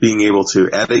 Being able to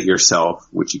edit yourself,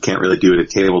 which you can't really do at a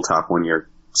tabletop when you're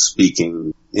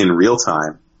speaking in real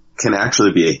time, can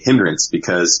actually be a hindrance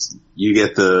because you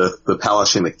get the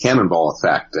polishing the cannonball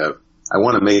effect of, I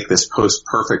want to make this post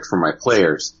perfect for my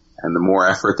players, and the more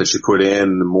effort that you put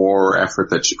in, the more effort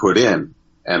that you put in,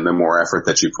 and the more effort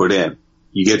that you put in,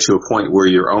 you get to a point where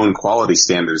your own quality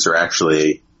standards are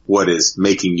actually what is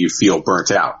making you feel burnt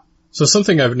out. So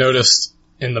something I've noticed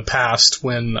in the past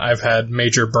when I've had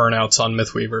major burnouts on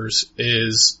Mythweavers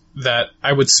is that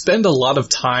I would spend a lot of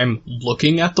time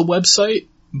looking at the website,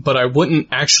 but I wouldn't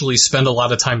actually spend a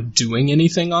lot of time doing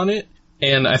anything on it.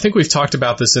 And I think we've talked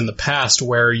about this in the past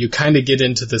where you kind of get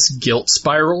into this guilt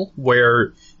spiral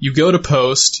where you go to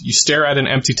post, you stare at an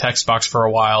empty text box for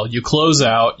a while, you close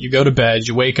out, you go to bed,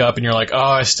 you wake up and you're like, oh,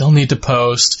 I still need to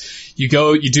post. You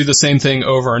do the same thing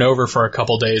over and over for a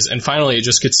couple days, and finally it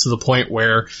just gets to the point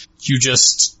where you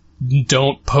just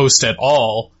don't post at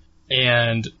all,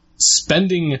 and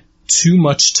spending too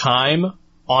much time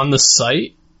on the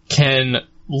site can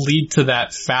lead to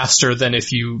that faster than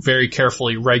if you very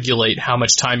carefully regulate how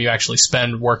much time you actually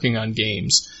spend working on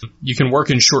games. You can work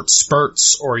in short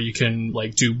spurts, or you can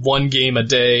do one game a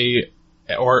day,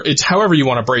 or it's however you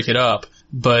want to break it up.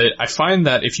 But I find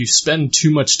that if you spend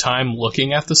too much time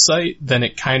looking at the site, then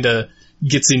it kind of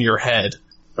gets in your head.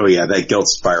 Oh yeah, that guilt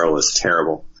spiral is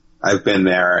terrible. I've been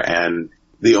there, and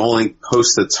the only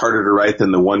post that's harder to write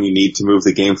than the one you need to move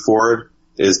the game forward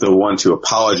is the one to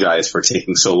apologize for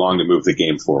taking so long to move the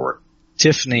game forward.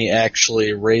 Tiffany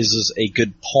actually raises a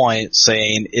good point,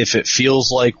 saying if it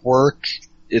feels like work,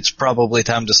 it's probably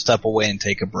time to step away and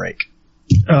take a break.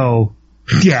 Oh,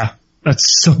 yeah,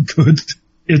 that's so good.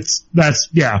 If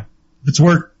it's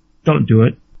work, don't do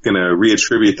it. I'm going to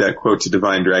reattribute that quote to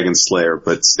Divine Dragon Slayer,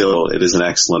 but still, it is an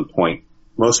excellent point.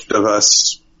 Most of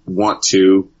us want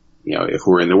to, if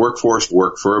we're in the workforce,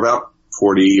 work for about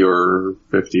 40 or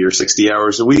 50 or 60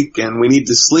 hours a week, and we need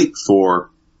to sleep for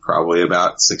probably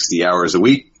about 60 hours a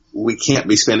week. We can't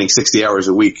be spending 60 hours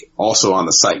a week also on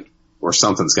the site, or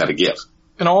something's got to give.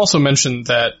 And I'll also mention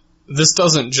that this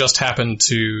doesn't just happen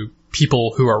to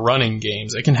people who are running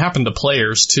games. It can happen to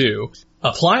players too.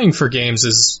 Applying for games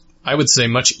is, I would say,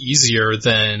 much easier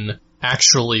than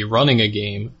actually running a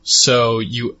game. So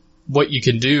what you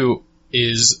can do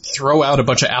is throw out a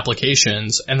bunch of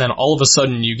applications, and then all of a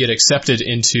sudden you get accepted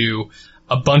into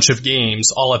a bunch of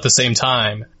games all at the same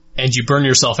time, and you burn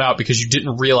yourself out because you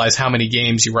didn't realize how many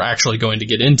games you were actually going to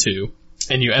get into,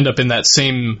 and you end up in that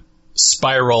same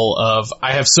spiral of,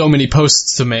 I have so many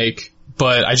posts to make,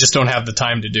 but I just don't have the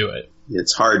time to do it.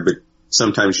 It's hard, but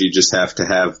sometimes you just have to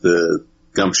have the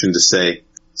gumption to say,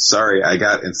 sorry, I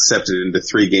got accepted into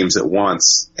 3 games at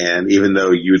once, and even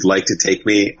though you'd like to take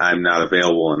me, I'm not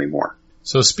available anymore.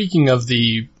 So speaking of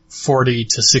the 40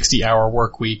 to 60 hour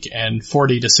work week and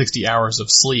 40 to 60 hours of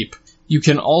sleep, you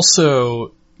can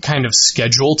also kind of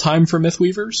schedule time for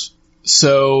Mythweavers.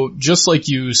 So just like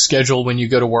you schedule when you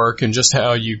go to work and just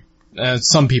how you,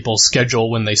 some people schedule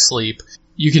when they sleep,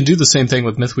 you can do the same thing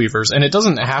with Mythweavers, and it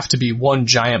doesn't have to be one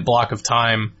giant block of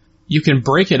time. You can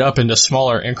break it up into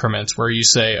smaller increments where you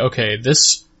say, okay,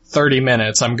 this 30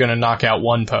 minutes I'm going to knock out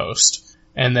 1 post,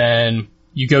 and then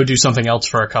you go do something else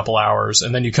for a couple hours,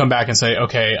 and then you come back and say,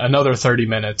 okay, another 30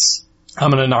 minutes, I'm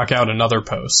going to knock out another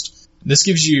post. This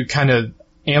gives you kind of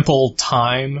ample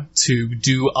time to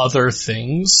do other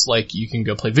things, like you can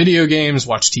go play video games,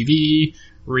 watch TV,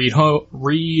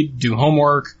 read, do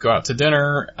homework, go out to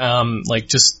dinner.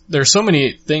 There's so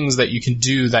many things that you can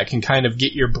do that can kind of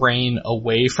get your brain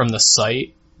away from the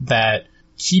site that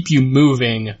keep you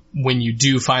moving when you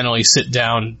do finally sit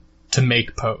down to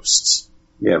make posts.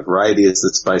 Yeah, variety is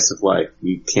the spice of life.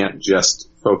 You can't just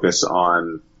focus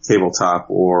on tabletop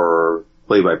or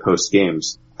play-by-post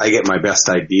games. I get my best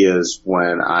ideas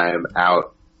when I'm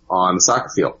out on the soccer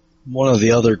field. One of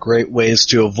the other great ways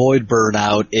to avoid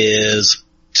burnout is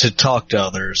to talk to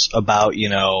others about,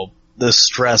 the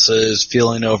stresses,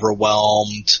 feeling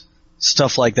overwhelmed,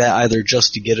 stuff like that, either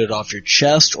just to get it off your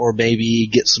chest or maybe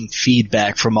get some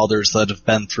feedback from others that have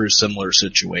been through similar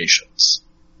situations.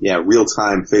 Yeah,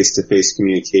 real-time face-to-face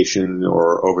communication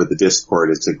or over the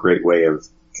Discord is a great way of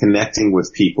connecting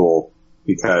with people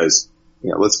because,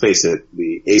 let's face it,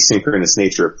 the asynchronous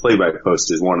nature of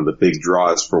play-by-post is one of the big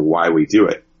draws for why we do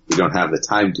it. We don't have the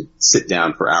time to sit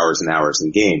down for hours and hours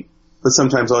in game. But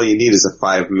sometimes all you need is a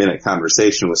 5-minute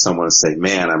conversation with someone to say,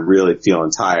 man, I'm really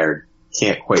feeling tired,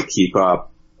 can't quite keep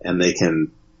up, and they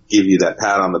can give you that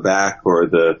pat on the back or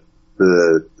the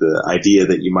idea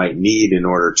that you might need in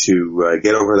order to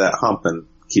get over that hump and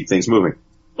keep things moving.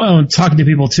 Well, talking to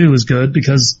people too is good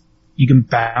because you can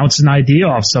bounce an idea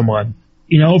off someone.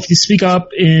 If you speak up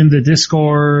in the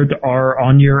Discord or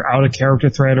on your out of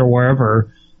character thread or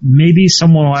wherever, maybe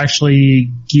someone will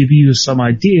actually give you some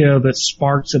idea that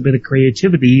sparks a bit of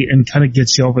creativity and kind of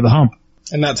gets you over the hump.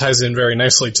 And that ties in very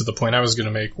nicely to the point I was going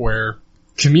to make, where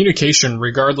communication,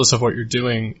 regardless of what you're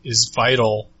doing, is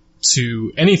vital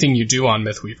to anything you do on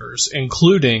Mythweavers,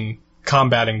 including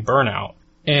combating burnout.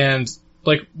 And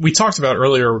like we talked about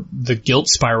earlier, the guilt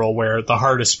spiral, where the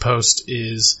hardest post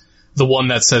is the one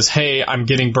that says, hey, I'm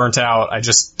getting burnt out, I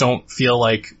just don't feel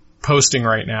like posting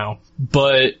right now.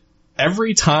 But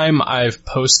every time I've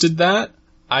posted that,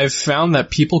 I've found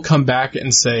that people come back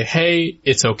and say, hey,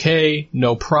 it's okay,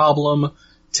 no problem,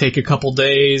 take a couple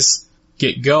days,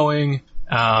 get going,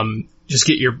 just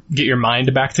get your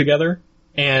mind back together.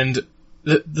 And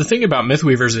the thing about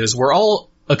Mythweavers is we're all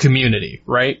a community,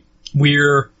 right?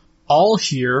 We're all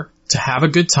here to have a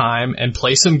good time and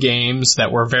play some games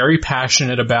that we're very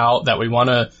passionate about, that we want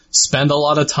to spend a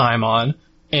lot of time on.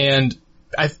 And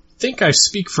I think I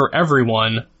speak for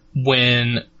everyone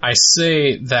when I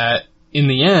say that in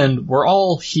the end, we're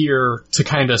all here to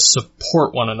kind of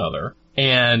support one another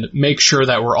and make sure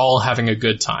that we're all having a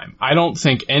good time. I don't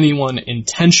think anyone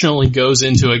intentionally goes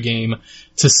into a game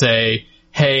to say,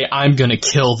 hey, I'm going to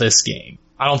kill this game.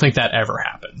 I don't think that ever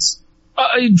happens.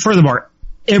 Furthermore,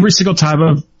 every single time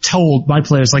I've told my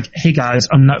players, like, hey guys,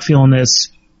 I'm not feeling this,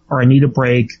 or I need a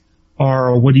break,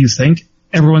 or what do you think?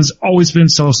 Everyone's always been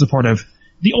so supportive.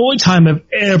 The only time I've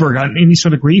ever gotten any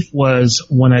sort of grief was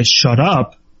when I shut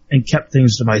up and kept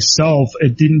things to myself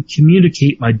and didn't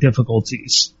communicate my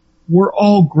difficulties. We're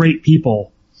all great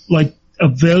people. Like,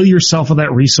 avail yourself of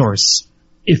that resource.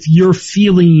 If you're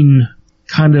feeling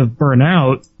kind of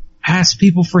burnout, ask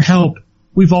people for help.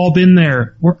 We've all been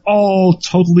there. We're all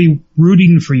totally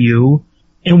rooting for you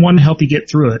and want to help you get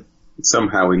through it.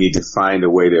 Somehow we need to find a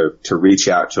way to reach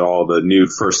out to all the new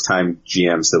first-time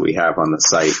GMs that we have on the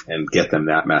site and get them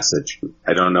that message.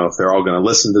 I don't know if they're all going to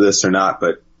listen to this or not,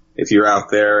 but if you're out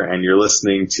there and you're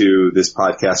listening to this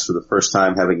podcast for the first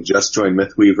time, having just joined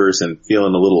Mythweavers and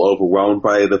feeling a little overwhelmed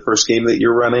by the first game that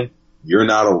you're running, you're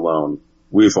not alone.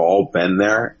 We've all been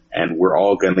there, and we're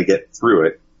all going to get through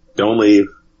it. Don't leave.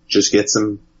 Just get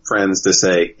some friends to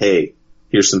say, hey,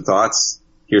 here's some thoughts.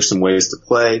 Here's some ways to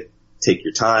play. Take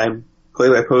your time.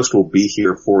 Play-by-post will be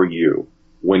here for you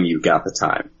when you've got the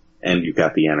time and you've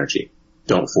got the energy.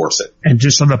 Don't force it. And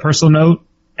just on a personal note,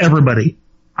 everybody,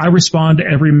 I respond to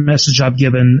every message I've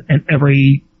given and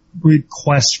every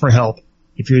request for help.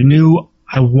 If you're new,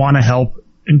 I want to help.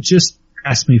 and just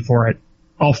ask me for it.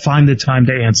 I'll find the time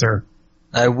to answer.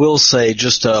 I will say,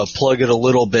 just to plug it a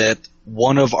little bit,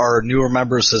 one of our newer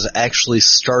members has actually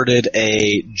started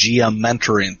a GM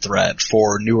mentoring thread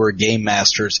for newer game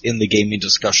masters in the gaming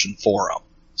discussion forum.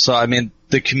 So, I mean,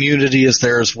 the community is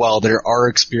there as well. There are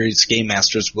experienced game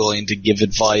masters willing to give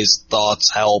advice, thoughts,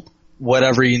 help,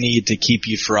 whatever you need to keep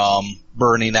you from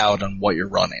burning out on what you're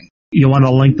running. You want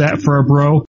to link that for a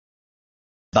bro?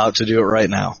 About to do it right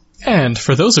now. And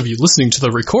for those of you listening to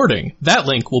the recording, that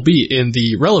link will be in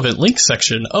the relevant link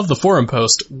section of the forum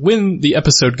post when the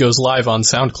episode goes live on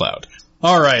SoundCloud.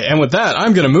 Alright, and with that,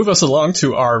 I'm going to move us along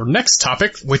to our next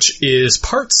topic, which is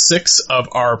part 6 of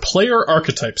our Player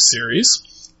Archetypes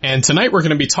series. And tonight we're going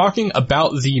to be talking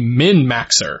about the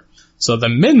Min-Maxer. So the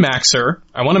Min-Maxer,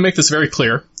 I want to make this very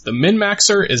clear, the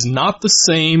Min-Maxer is not the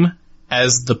same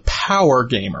as the Power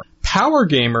Gamer. Power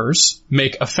Gamers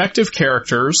make effective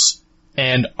characters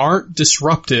and aren't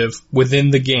disruptive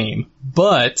within the game,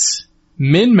 but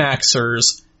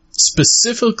Min-Maxers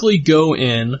specifically go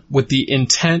in with the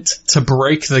intent to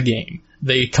break the game.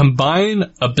 They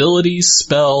combine abilities,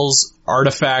 spells,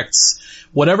 artifacts,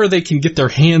 whatever they can get their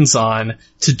hands on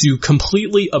to do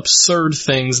completely absurd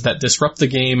things that disrupt the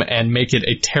game and make it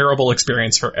a terrible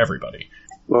experience for everybody.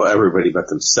 Well, everybody but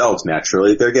themselves,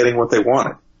 naturally. They're getting what they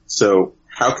wanted. So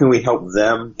how can we help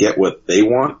them get what they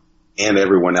want and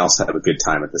everyone else have a good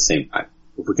time at the same time?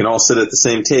 If we can all sit at the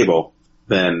same table,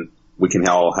 then we can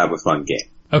all have a fun game.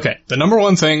 Okay, the number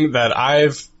one thing that I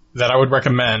would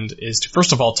recommend is to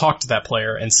first of all talk to that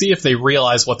player and see if they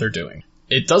realize what they're doing.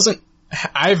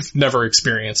 I've never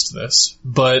experienced this,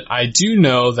 but I do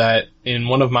know that in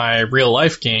one of my real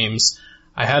life games,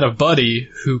 I had a buddy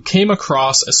who came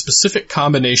across a specific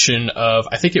combination of,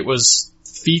 I think it was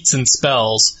feats and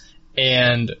spells,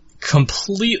 and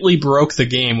completely broke the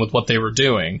game with what they were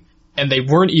doing, and they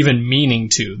weren't even meaning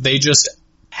to. They just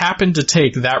happened to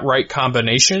take that right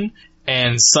combination,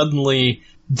 and suddenly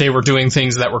they were doing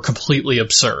things that were completely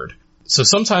absurd. So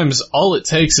sometimes all it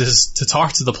takes is to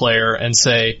talk to the player and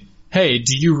say, hey,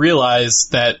 do you realize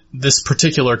that this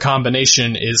particular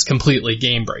combination is completely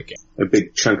game-breaking? A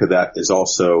big chunk of that is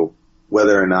also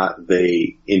whether or not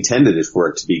they intended it for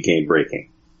it to be game-breaking.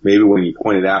 Maybe when you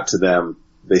point it out to them,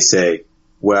 they say,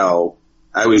 well,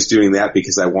 I was doing that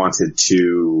because I wanted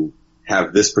to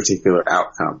have this particular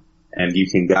outcome. And you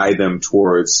can guide them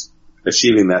towards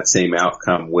achieving that same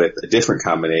outcome with a different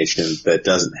combination that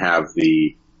doesn't have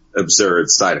the absurd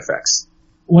side effects.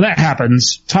 When that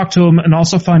happens, talk to them and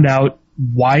also find out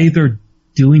why they're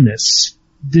doing this.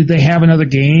 Did they have another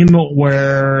game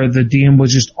where the DM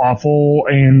was just awful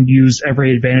and used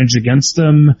every advantage against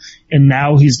them, and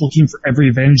now he's looking for every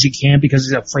advantage he can because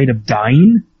he's afraid of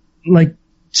dying? Like,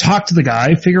 talk to the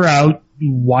guy, figure out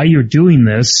why you're doing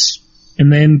this,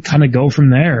 and then kind of go from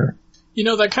there. You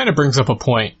know, that kind of brings up a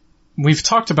point. We've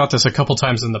talked about this a couple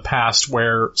times in the past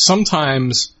where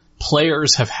sometimes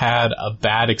players have had a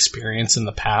bad experience in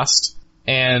the past,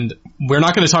 and we're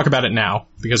not going to talk about it now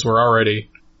because we're already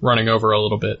running over a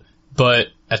little bit. But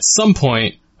at some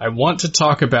point, I want to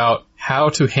talk about how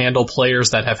to handle players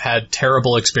that have had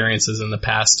terrible experiences in the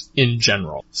past in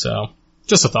general. So,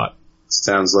 just a thought.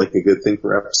 Sounds like a good thing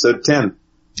for episode 10.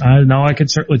 No, I could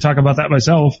certainly talk about that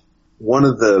myself. One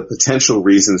of the potential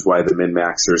reasons why the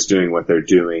Min-Maxer is doing what they're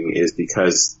doing is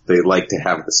because they like to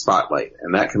have the spotlight.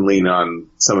 And that can lean on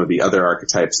some of the other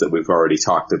archetypes that we've already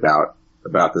talked about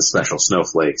the special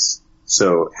snowflakes.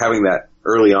 So having that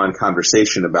early on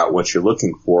conversation about what you're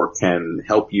looking for can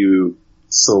help you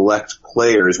select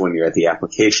players when you're at the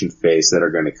application phase that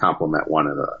are going to complement one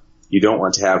another. You don't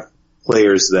want to have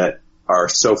players that are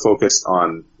so focused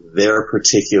on their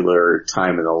particular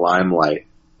time in the limelight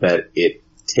that it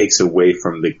takes away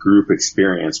from the group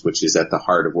experience, which is at the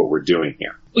heart of what we're doing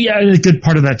here. Well, yeah, a good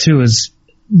part of that too is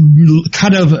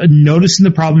kind of noticing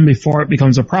the problem before it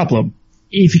becomes a problem.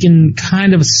 If you can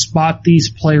kind of spot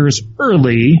these players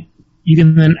early, you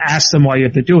can then ask them why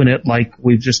they're doing it, like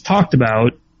we've just talked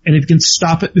about. And if you can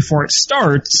stop it before it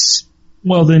starts,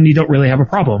 well, then you don't really have a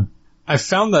problem. I've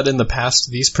found that in the past,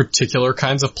 these particular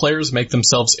kinds of players make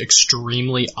themselves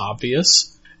extremely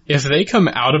obvious. If they come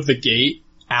out of the gate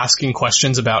asking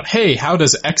questions about, hey, how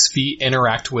does X feat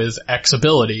interact with X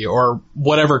ability, or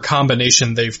whatever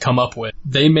combination they've come up with,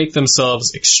 they make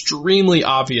themselves extremely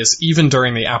obvious even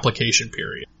during the application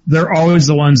period. They're always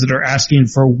the ones that are asking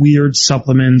for weird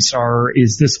supplements, or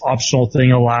is this optional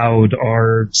thing allowed,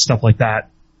 or stuff like that.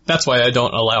 That's why I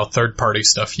don't allow third-party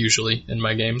stuff usually in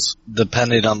my games.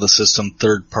 Depending on the system,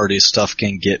 third-party stuff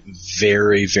can get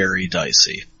very, very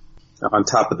dicey. On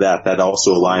top of that, that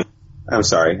also aligns I'm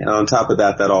sorry. And on top of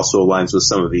that, that also aligns with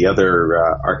some of the other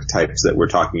archetypes that we're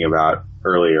talking about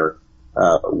earlier,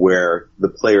 where the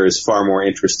player is far more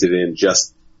interested in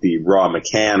just the raw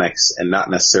mechanics and not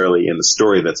necessarily in the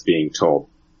story that's being told.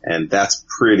 And that's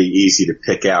pretty easy to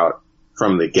pick out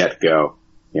from the get-go.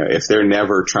 You know, if they're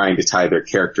never trying to tie their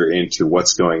character into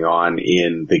what's going on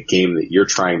in the game that you're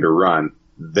trying to run,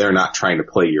 they're not trying to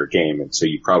play your game, and so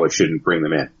you probably shouldn't bring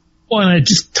them in. Well, and it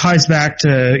just ties back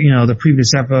to, you know, the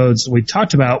previous episodes we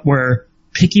talked about where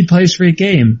picky plays for a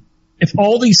game. If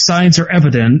all these signs are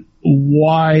evident,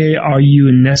 why are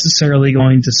you necessarily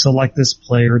going to select this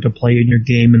player to play in your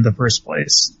game in the first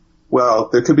place? Well,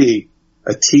 there could be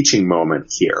a teaching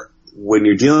moment here. When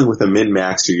you're dealing with a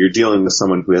min-maxer, you're dealing with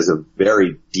someone who has a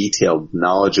very detailed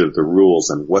knowledge of the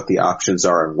rules and what the options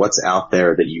are and what's out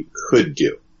there that you could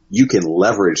do. You can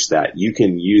leverage that. You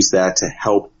can use that to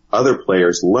help other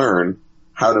players learn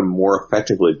how to more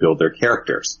effectively build their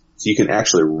characters. So you can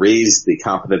actually raise the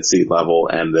competency level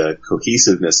and the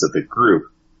cohesiveness of the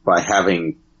group by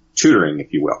having tutoring,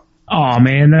 if you will. Oh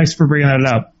man, thanks for bringing that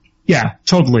up. Yeah,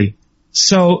 totally.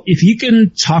 So if you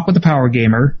can talk with the power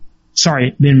gamer,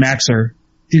 min-maxer,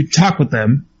 dude, talk with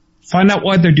them, find out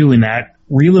why they're doing that,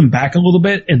 reel them back a little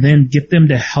bit, and then get them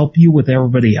to help you with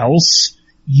everybody else,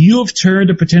 you have turned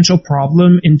a potential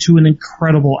problem into an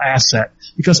incredible asset,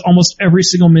 because almost every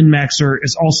single min-maxer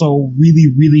is also really,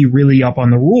 really, really up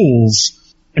on the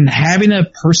rules, and having a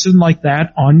person like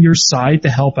that on your side to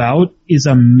help out is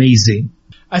amazing.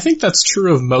 I think that's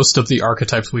true of most of the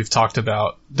archetypes we've talked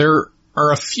about. There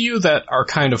are a few that are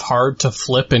kind of hard to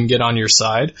flip and get on your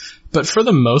side, but for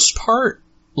the most part,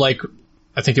 like,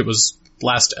 I think it was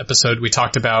last episode we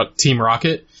talked about Team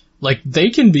Rocket, like, they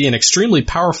can be an extremely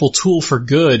powerful tool for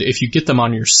good if you get them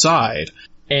on your side.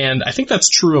 And I think that's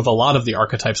true of a lot of the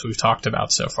archetypes we've talked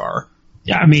about so far.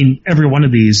 Yeah, I mean, every one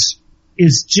of these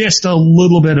is just a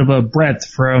little bit of a breadth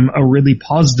from a really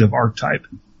positive archetype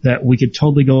that we could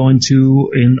totally go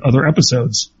into in other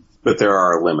episodes. But there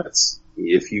are limits.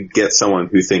 If you get someone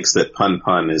who thinks that Pun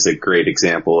Pun is a great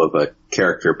example of a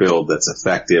character build that's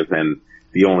effective and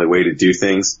the only way to do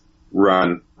things,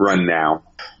 run now.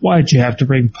 Why'd you have to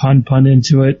bring Pun Pun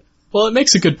into it? Well, it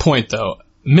makes a good point, though.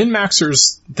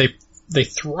 Min-maxers, they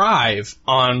thrive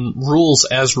on rules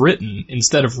as written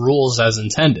instead of rules as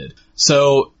intended.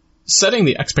 So setting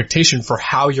the expectation for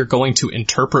how you're going to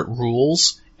interpret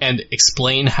rules and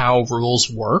explain how rules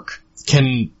work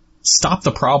can stop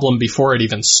the problem before it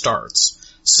even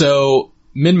starts. So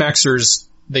min-maxers,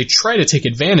 they try to take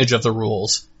advantage of the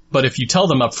rules, but if you tell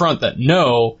them up front that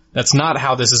no, that's not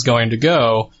how this is going to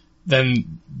go,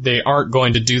 then they aren't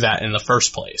going to do that in the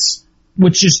first place.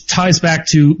 Which just ties back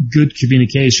to good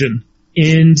communication.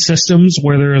 In systems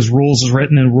where there is rules as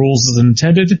written and rules as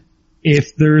intended,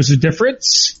 if there's a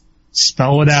difference,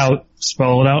 spell it out.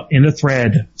 Spell it out in a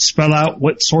thread. Spell out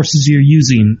what sources you're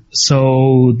using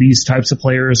so these types of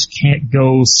players can't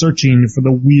go searching for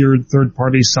the weird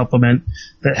third-party supplement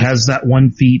that has that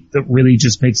one feat that really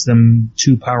just makes them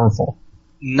too powerful.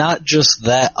 Not just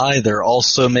that either.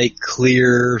 Also make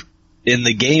clear in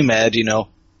the game ed, you know,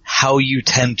 how you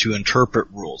tend to interpret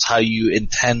rules, how you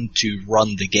intend to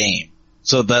run the game.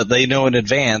 So that they know in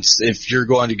advance if you're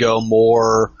going to go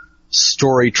more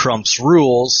story trumps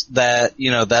rules, that, you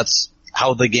know, that's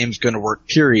how the game's going to work,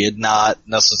 period, not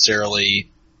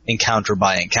necessarily encounter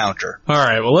by encounter.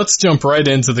 Alright, well, let's jump right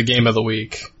into the game of the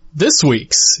week. This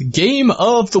week's game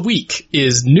of the week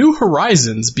is New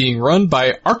Horizons, being run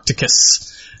by Arcticus.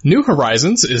 New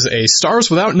Horizons is a Stars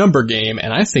Without Number game,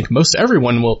 and I think most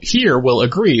everyone will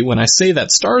agree when I say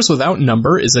that Stars Without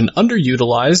Number is an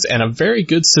underutilized and a very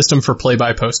good system for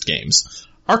play-by-post games.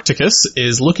 Arcticus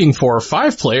is looking for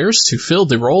 5 players to fill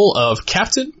the role of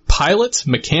captain, pilot,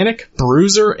 mechanic,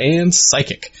 bruiser, and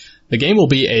psychic. The game will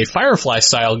be a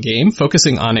Firefly-style game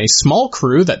focusing on a small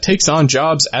crew that takes on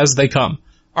jobs as they come.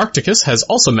 Arcticus has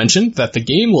also mentioned that the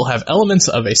game will have elements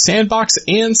of a sandbox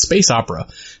and space opera,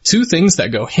 2 things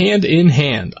that go hand in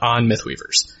hand on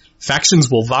Mythweavers. Factions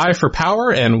will vie for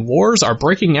power and wars are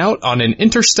breaking out on an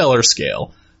interstellar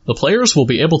scale. The players will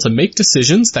be able to make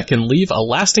decisions that can leave a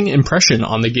lasting impression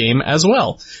on the game as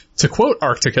well. To quote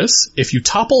Arcticus, if you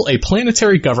topple a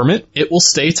planetary government, it will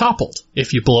stay toppled.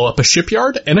 If you blow up a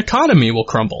shipyard, an economy will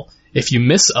crumble. If you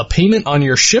miss a payment on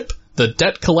your ship, the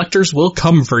debt collectors will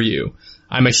come for you.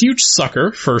 I'm a huge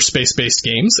sucker for space-based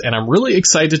games, and I'm really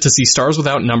excited to see Stars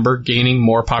Without Number gaining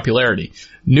more popularity.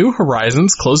 New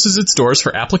Horizons closes its doors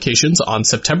for applications on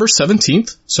September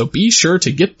 17th, so be sure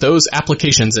to get those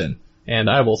applications in. And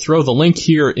I will throw the link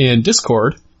here in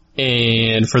Discord,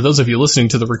 and for those of you listening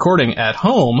to the recording at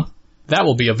home, that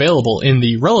will be available in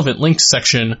the relevant links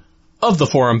section of the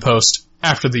forum post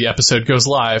after the episode goes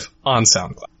live on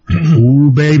SoundCloud.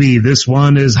 Ooh, baby, this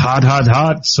one is hot, hot,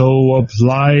 hot, so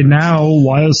apply now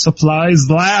while supplies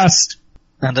last.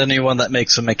 And anyone that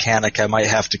makes a mechanic I might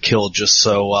have to kill just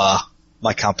so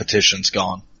my competition's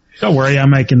gone. Don't worry,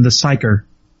 I'm making the Psyker.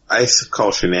 I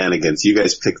call shenanigans. You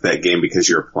guys picked that game because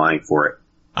you're applying for it.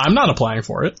 I'm not applying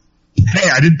for it. Hey,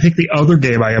 I didn't pick the other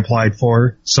game I applied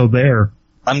for, so there.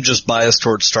 I'm just biased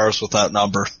towards Stars Without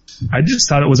Number. I just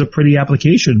thought it was a pretty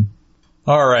application.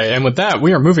 Alright, and with that,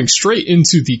 we are moving straight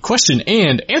into the question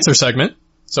and answer segment.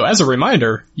 So as a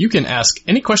reminder, you can ask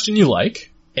any question you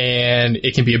like, and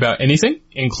it can be about anything,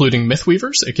 including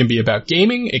Mythweavers. It can be about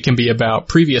gaming. It can be about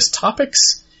previous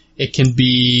topics. It can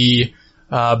be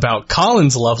about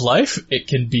Colin's love life. It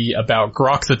can be about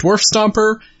Grok the Dwarf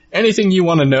Stomper. Anything you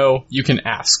want to know, you can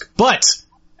ask. But,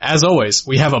 as always,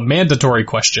 we have a mandatory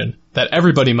question that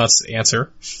everybody must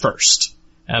answer first.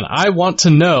 And I want to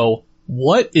know,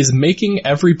 what is making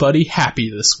everybody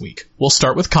happy this week? We'll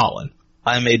start with Colin.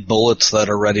 I made bullets that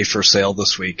are ready for sale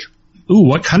this week. Ooh,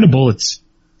 what kind of bullets?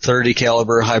 30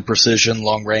 caliber, high precision,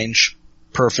 long range.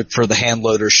 Perfect for the hand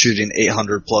loaders shooting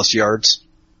 800 plus yards.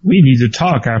 We need to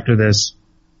talk after this.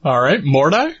 Alright,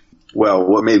 Mordai? Well,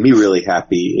 what made me really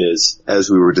happy is, as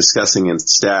we were discussing in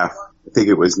staff, I think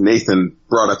it was Nathan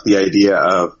brought up the idea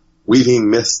of Weaving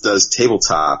Myths does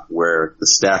tabletop, where the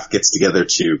staff gets together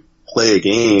to play a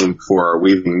game for our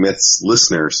Weaving Myths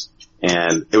listeners.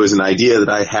 And it was an idea that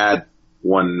I had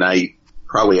one night,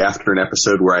 probably after an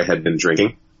episode where I had been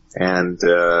drinking. And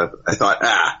I thought,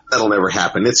 that'll never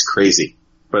happen. It's crazy.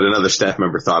 But another staff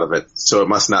member thought of it, so it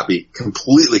must not be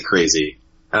completely crazy.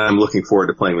 And I'm looking forward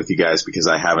to playing with you guys because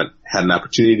I haven't had an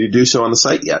opportunity to do so on the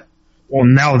site yet. Well,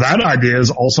 now that idea is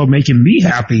also making me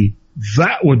happy.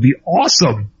 That would be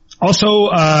awesome. Also,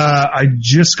 I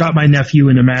just got my nephew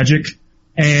into Magic,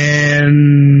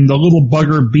 and the little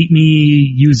bugger beat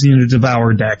me using a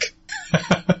Devour deck.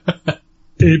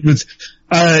 It was,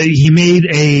 he made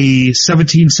a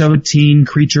 17/17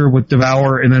 creature with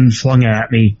Devour and then flung it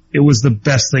at me. It was the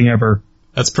best thing ever.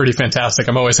 That's pretty fantastic.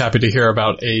 I'm always happy to hear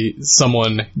about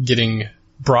someone getting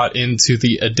brought into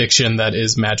the addiction that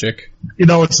is Magic. You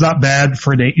know, it's not bad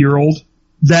for an 8-year-old.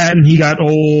 That, and he got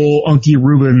old Unky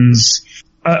Rubens.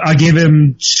 I gave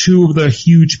him 2 of the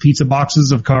huge pizza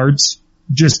boxes of cards.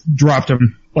 Just dropped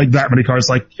him like that many cards.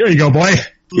 Like, here you go, boy.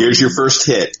 Here's your first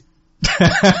hit.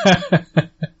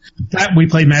 That we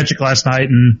played Magic last night,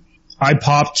 and I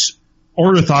popped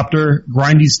Ornithopter,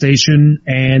 Grinding Station,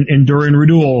 and Enduring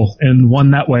Renewal, and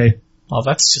won that way. Oh,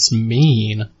 that's just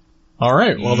mean.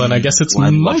 Alright, well then I guess it's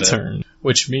my turn,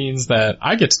 which means that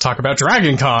I get to talk about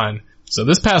Dragon Con. So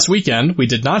this past weekend, we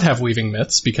did not have Weaving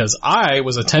Myths because I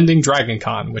was attending Dragon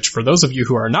Con, which for those of you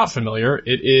who are not familiar,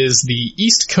 it is the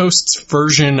East Coast's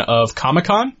version of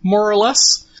Comic-Con, more or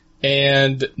less.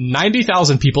 And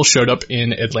 90,000 people showed up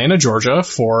in Atlanta, Georgia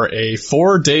for a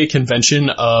 4-day convention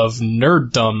of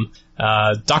nerddom.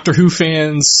 Doctor Who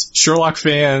fans, Sherlock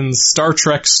fans, Star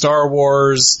Trek, Star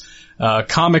Wars,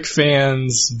 comic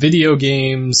fans, video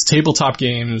games, tabletop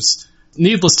games.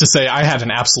 Needless to say, I had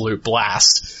an absolute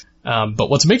blast.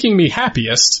 But what's making me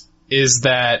happiest is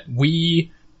that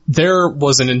there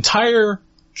was an entire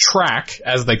track,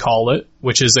 as they call it,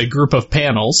 which is a group of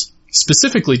panels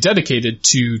specifically dedicated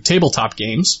to tabletop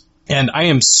games. And I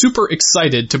am super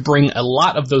excited to bring a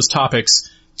lot of those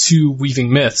topics to Weaving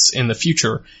Myths in the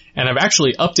future. And I've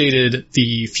actually updated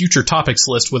the future topics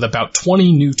list with about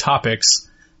 20 new topics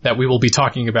that we will be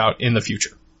talking about in the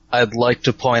future. I'd like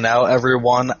to point out,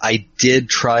 everyone, I did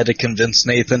try to convince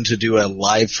Nathan to do a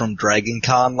live from Dragon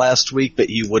Con last week, but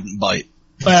he wouldn't bite.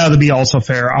 Well, to be also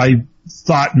fair, I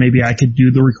thought maybe I could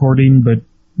do the recording, but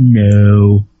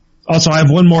no. Also, I have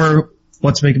one more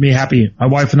what's making me happy. My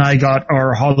wife and I got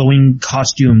our Halloween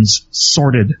costumes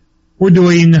sorted. We're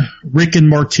doing Rick and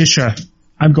Morticia.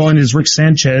 I'm going as Rick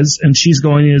Sanchez, and she's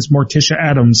going as Morticia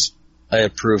Adams. I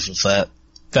approve of that.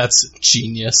 That's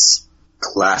genius.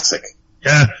 Classic.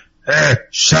 Yeah. Hey,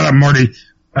 shut up, Morty.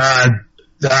 I'm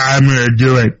gonna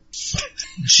do it.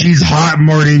 She's hot,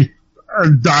 Morty.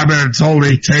 I'm gonna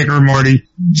totally take her, Morty.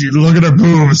 Look at her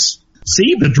boobs.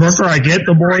 See, the drunker I get,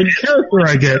 the more in character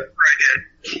I get.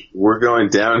 We're going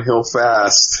downhill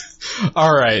fast.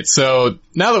 Alright, so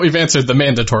now that we've answered the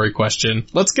mandatory question,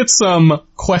 let's get some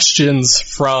questions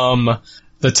from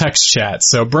the text chat.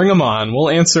 So bring them on. We'll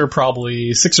answer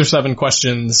probably 6 or 7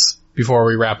 questions before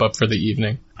we wrap up for the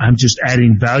evening. I'm just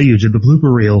adding value to the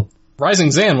blooper reel.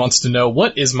 Rising Zan wants to know,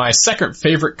 what is my second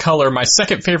favorite color? My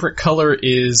second favorite color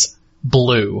is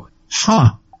blue.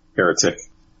 Huh. Heretic.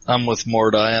 I'm with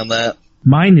Mordai on that.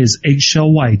 Mine is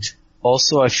eggshell white.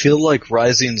 Also, I feel like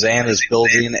Rising Zan is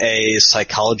building a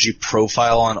psychology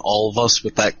profile on all of us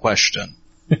with that question.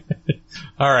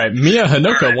 Alright, Mia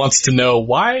Hanoka wants to know,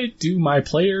 why do my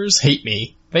players hate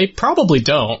me? They probably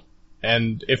don't,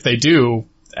 and if they do,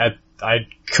 I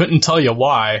couldn't tell you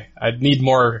why. I'd need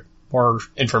more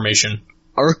information.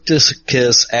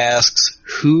 Arcticus asks,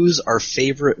 who's our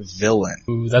favorite villain?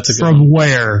 Ooh, that's a good From one.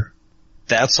 where?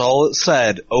 That's all it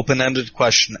said. Open-ended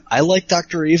question. I like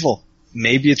Dr. Evil.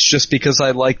 Maybe it's just because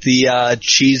I like the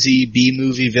cheesy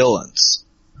B-movie villains.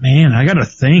 Man, I gotta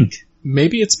think.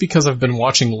 Maybe it's because I've been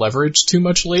watching Leverage too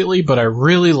much lately, but I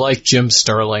really like Jim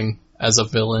Sterling as a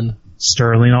villain.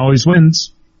 Sterling always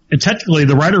wins. And technically,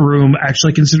 the writer room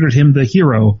actually considered him the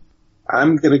hero.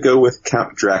 I'm gonna go with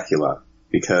Count Dracula,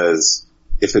 because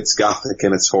if it's gothic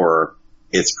and it's horror,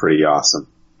 it's pretty awesome.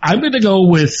 I'm gonna go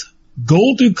with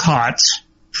Gul Dukat,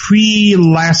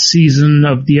 pre-last season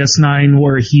of DS9,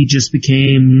 where he just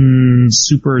became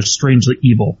super strangely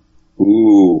evil.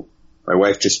 Ooh, my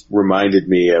wife just reminded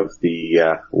me of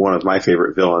the one of my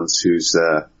favorite villains, who's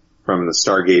from the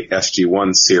Stargate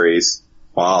SG-1 series,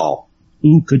 Baal.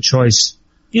 Ooh, good choice.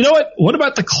 You know what? What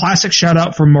about the classic shout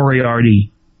out for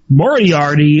Moriarty?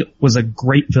 Moriarty was a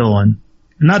great villain.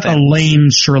 Not the lame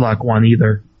Sherlock one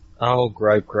either. Oh,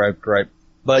 gripe.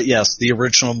 But yes, the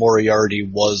original Moriarty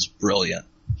was brilliant.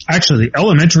 Actually, the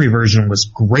elementary version was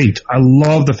great. I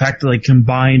love the fact that they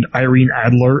combined Irene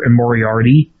Adler and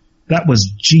Moriarty. That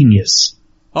was genius.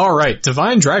 Alright,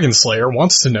 Divine Dragonslayer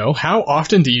wants to know, how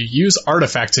often do you use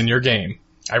artifacts in your game?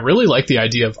 I really like the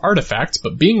idea of artifacts,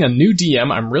 but being a new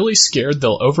DM, I'm really scared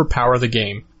they'll overpower the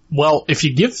game. Well, if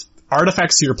you give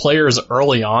artifacts to your players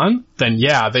early on, then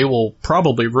yeah, they will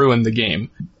probably ruin the game.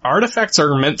 Artifacts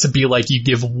are meant to be like you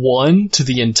give one to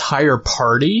the entire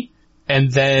party,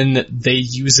 and then they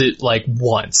use it like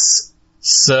once.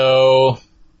 So...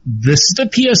 This is the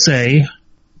PSA.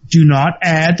 Do not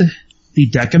add the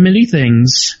deck of many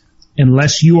things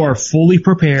unless you are fully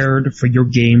prepared for your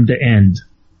game to end.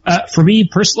 For me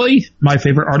personally, my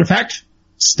favorite artifact,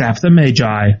 Staff of the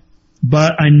Magi.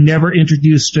 But I never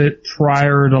introduced it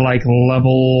prior to like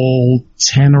level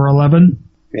 10 or 11.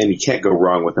 And you can't go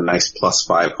wrong with a nice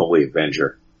 +5 Holy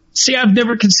Avenger. See, I've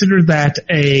never considered that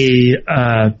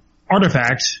a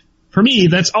artifact. For me,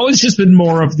 that's always just been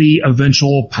more of the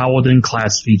eventual Paladin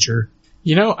class feature.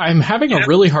 You know, I'm having a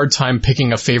really hard time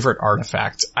picking a favorite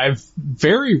artifact. I've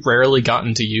very rarely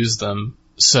gotten to use them,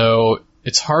 so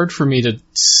it's hard for me to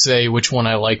say which one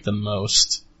I like the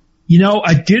most. You know,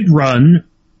 I did run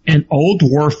an Old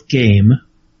Dwarf game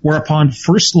where upon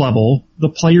first level, the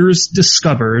players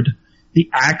discovered the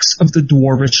Axe of the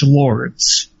Dwarvish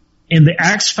Lords. And the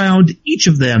axe found each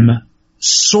of them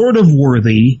sort of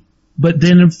worthy, but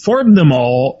then informed them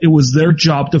all it was their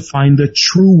job to find the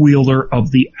true wielder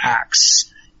of the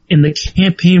axe. And the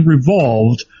campaign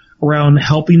revolved around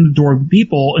helping the dwarven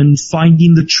people and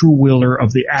finding the true wielder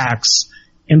of the axe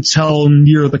until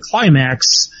near the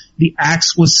climax, the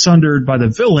axe was sundered by the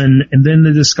villain, and then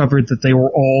they discovered that they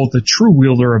were all the true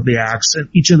wielder of the axe, and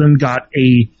each of them got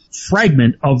a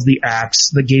fragment of the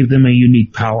axe that gave them a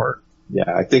unique power.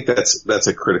 Yeah, I think that's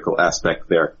a critical aspect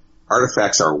there.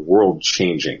 Artifacts are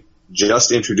world-changing.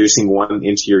 Just introducing one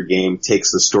into your game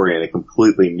takes the story in a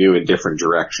completely new and different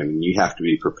direction. You have to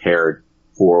be prepared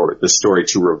for the story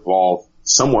to revolve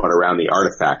somewhat around the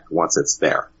artifact once it's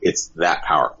there. It's that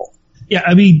powerful. Yeah,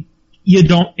 I mean, you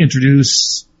don't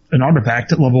introduce an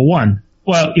artifact at level 1.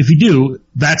 Well, if you do,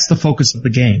 that's the focus of the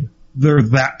game. They're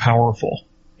that powerful.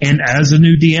 And as a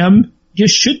new DM, you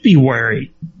should be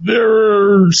wary.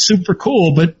 They're super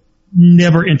cool, but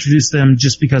never introduce them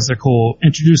just because they're cool.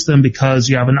 Introduce them because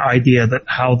you have an idea that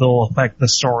how they'll affect the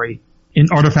story. And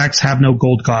artifacts have no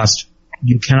gold cost.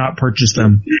 You cannot purchase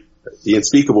them. The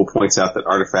Unspeakable points out that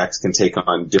artifacts can take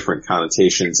on different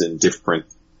connotations in different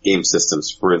game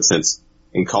systems. For instance,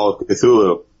 in Call of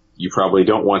Cthulhu, you probably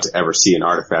don't want to ever see an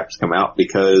artifact come out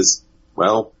because,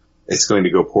 well, it's going to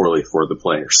go poorly for the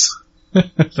players.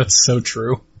 That's so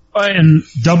true. And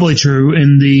doubly true,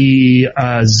 in the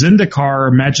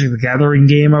Zendikar Magic the Gathering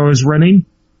game I was running,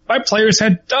 my players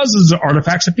had dozens of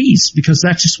artifacts apiece because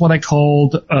that's just what I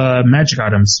called magic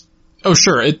items. Oh,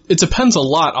 sure. It depends a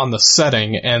lot on the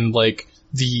setting and, like,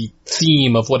 the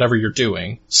theme of whatever you're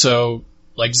doing. So,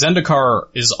 like, Zendikar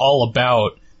is all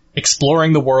about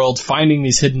exploring the world, finding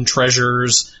these hidden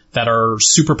treasures that are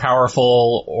super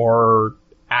powerful or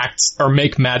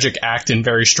make magic act in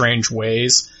very strange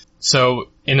ways. So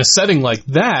in a setting like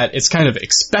that, it's kind of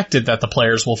expected that the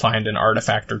players will find an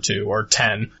artifact or 2 or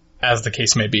 10, as the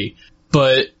case may be.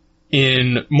 But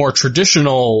in more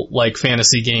traditional, like,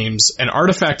 fantasy games, an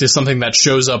artifact is something that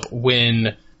shows up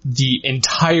when the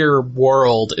entire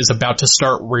world is about to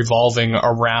start revolving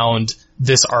around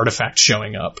this artifact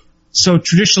showing up. So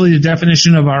traditionally the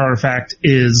definition of an artifact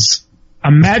is a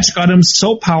magic item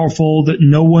so powerful that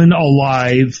no one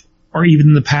alive or even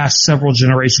in the past several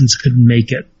generations could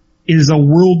make it. It is a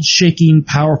world-shaking,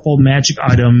 powerful magic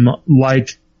item like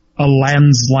a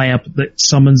lamb's lamp that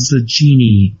summons the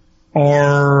genie,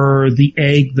 or the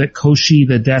egg that Koshi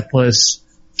the Deathless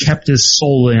kept his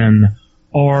soul in,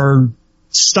 or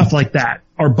stuff like that.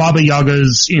 Or Baba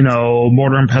Yaga's,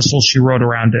 mortar and pestle she rode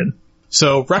around in.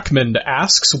 So Rekmond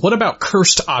asks, what about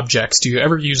cursed objects? Do you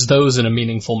ever use those in a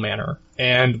meaningful manner?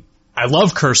 And I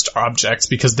love cursed objects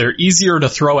because they're easier to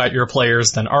throw at your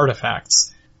players than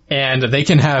artifacts. And they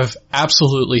can have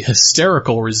absolutely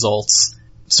hysterical results.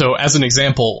 So as an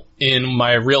example, in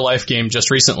my real life game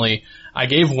just recently, I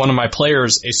gave one of my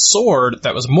players a sword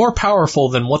that was more powerful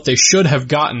than what they should have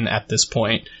gotten at this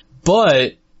point.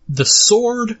 But the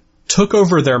sword took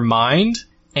over their mind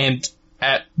and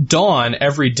at dawn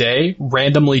every day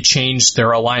randomly changed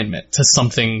their alignment to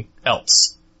something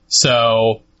else.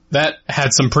 So that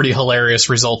had some pretty hilarious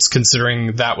results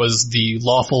considering that was the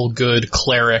lawful good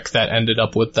cleric that ended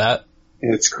up with that.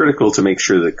 It's critical to make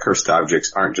sure that cursed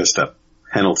objects aren't just a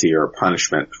penalty or a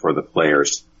punishment for the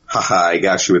players. Haha, I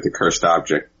got you with the cursed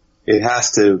object. It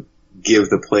has to give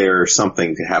the player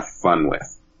something to have fun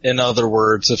with. In other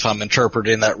words, if I'm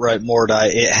interpreting that right,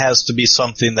 Mordai, it has to be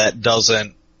something that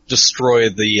doesn't destroy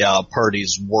the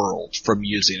party's world from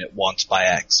using it once by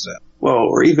accident. Well,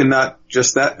 or even not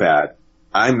just that bad.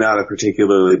 I'm not a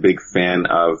particularly big fan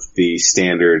of the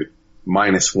standard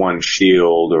 -1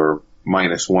 shield or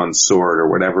 -1 sword or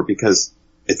whatever because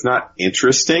it's not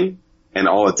interesting and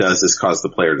all it does is cause the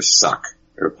player to suck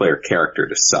or the player character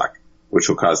to suck, which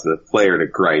will cause the player to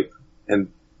gripe. And,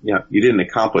 you didn't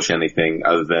accomplish anything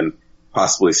other than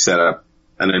possibly set up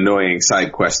an annoying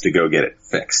side quest to go get it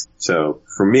fixed. So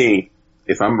for me,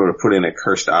 if I'm going to put in a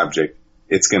cursed object,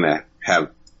 it's going to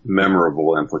have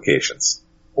memorable implications.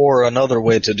 Or another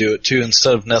way to do it too,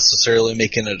 instead of necessarily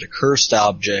making it a cursed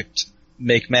object,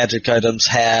 make magic items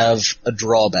have a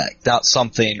drawback. Not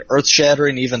something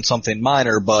earth-shattering, even something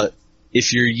minor, but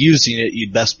if you're using it,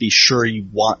 you'd best be sure you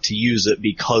want to use it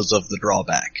because of the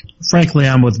drawback. Frankly,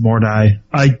 I'm with Mordai.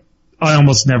 I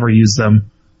almost never use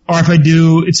them. Or if I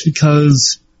do, it's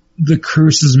because the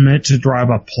curse is meant to drive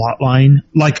a plot line.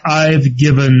 Like I've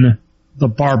given the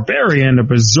Barbarian a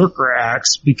Berserker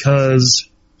Axe because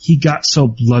he got so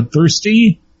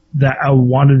bloodthirsty that I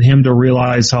wanted him to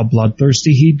realize how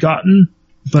bloodthirsty he'd gotten.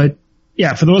 But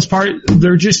yeah, for the most part,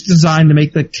 they're just designed to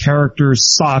make the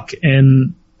characters suck,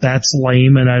 and that's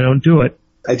lame, and I don't do it.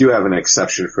 I do have an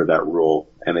exception for that rule,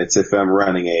 and it's if I'm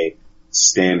running a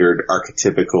standard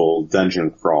archetypical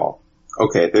dungeon crawl.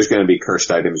 Okay, there's going to be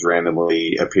cursed items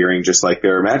randomly appearing just like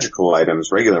there are magical items,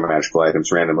 regular magical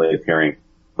items randomly appearing.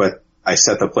 But I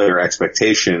set the player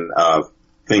expectation of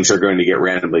things are going to get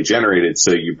randomly generated,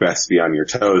 so you best be on your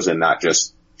toes and not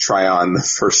just try on the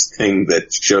first thing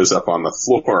that shows up on the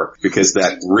floor, because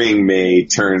that ring may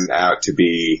turn out to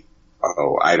be,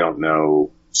 I don't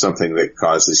know, something that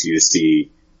causes you to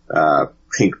see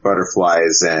pink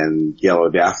butterflies and yellow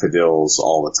daffodils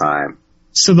all the time.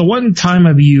 So the one time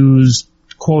I've used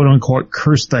quote-unquote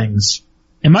curse things,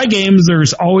 in my games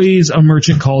there's always a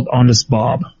merchant called Honest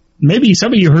Bob. Maybe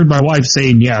some of you heard my wife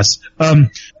saying yes.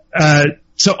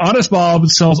 So Honest Bob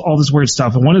sells all this weird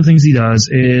stuff, and one of the things he does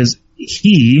is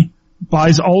he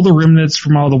buys all the remnants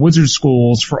from all the wizard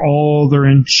schools for all their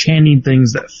enchanting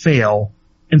things that fail.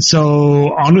 And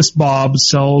so Honest Bob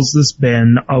sells this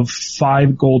bin of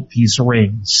 5 gold piece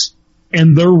rings.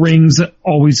 And their rings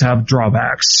always have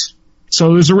drawbacks.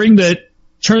 So there's a ring that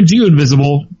turns you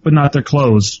invisible, but not their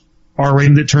clothes. Or a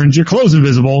ring that turns your clothes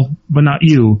invisible, but not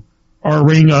you. Or a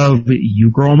ring of you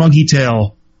grow a monkey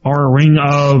tail. Or a ring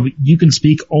of you can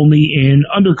speak only in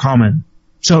Undercommon.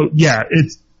 So yeah,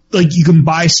 it's like you can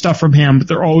buy stuff from him, but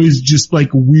they're always just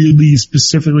like weirdly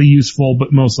specifically useful,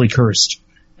 but mostly cursed.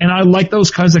 And I like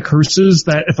those kinds of curses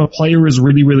that if a player is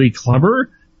really, really clever,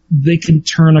 they can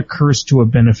turn a curse to a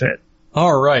benefit.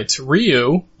 Alright,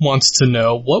 Ryu wants to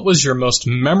know, what was your most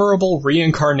memorable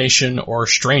reincarnation or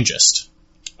strangest?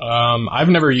 I've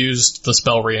never used the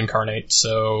spell reincarnate,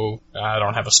 so I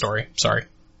don't have a story. Sorry.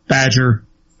 Badger.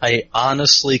 I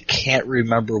honestly can't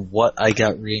remember what I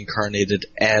got reincarnated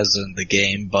as in the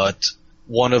game, but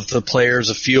one of the players,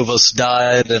 a few of us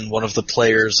died, and one of the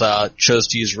players chose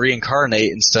to use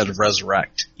reincarnate instead of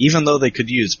resurrect, even though they could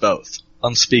use both.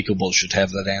 Unspeakable should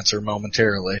have that answer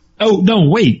momentarily. Oh, no,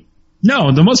 wait.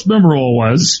 No, the most memorable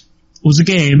was a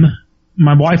game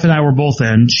my wife and I were both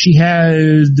in. She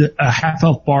had a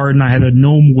half-elf bard and I had a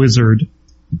gnome wizard.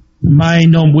 My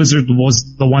gnome wizard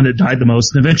was the one that died the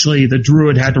most, and eventually the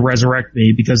druid had to resurrect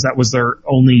me because that was their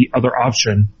only other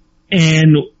option.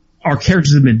 And our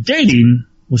characters had been dating,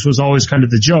 which was always kind of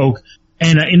the joke,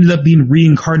 and I ended up being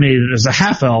reincarnated as a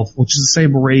half-elf, which is the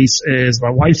same race as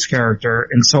my wife's character,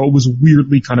 and so it was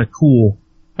weirdly kind of cool.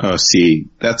 Oh, see,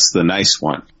 that's the nice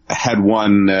one. I had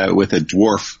one with a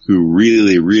dwarf who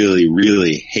really, really,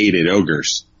 really hated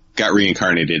ogres. Got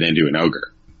reincarnated into an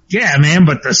ogre. Yeah, man,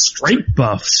 but the strength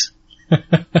buffs.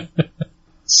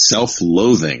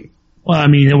 Self-loathing. Well, I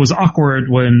mean, it was awkward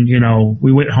when,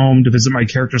 we went home to visit my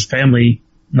character's family.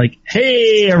 Like,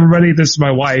 hey, everybody, this is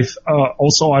my wife.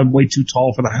 Also, I'm way too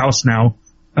tall for the house now.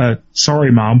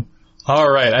 Sorry, Mom. All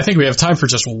right, I think we have time for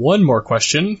just one more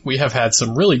question. We have had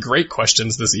some really great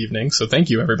questions this evening, so thank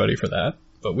you, everybody, for that.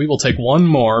 But we will take one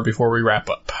more before we wrap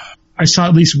up. I saw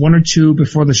at least one or two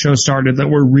before the show started that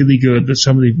were really good that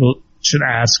somebody should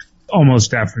ask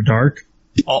almost after dark.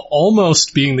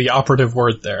 Almost being the operative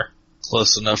word there.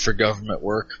 Close enough for government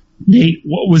work. Nate,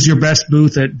 what was your best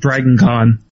booth at Dragon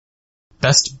Con?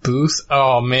 Best booth?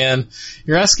 Oh, man.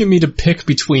 You're asking me to pick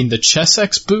between the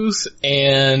ChessX booth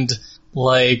and,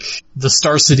 the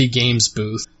Star City Games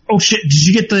booth. Oh, shit. Did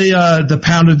you get the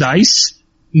pound of dice?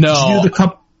 No. Did you do the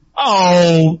cup?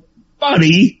 Oh,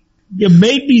 buddy. You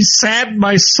made me sad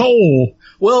my soul.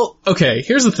 Well, okay,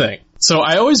 here's the thing. So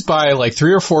I always buy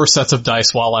 3 or 4 sets of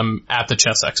dice while I'm at the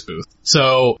ChessX booth.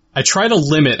 So I try to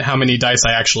limit how many dice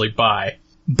I actually buy.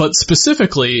 But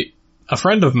specifically, a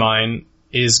friend of mine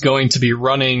is going to be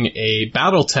running a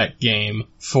BattleTech game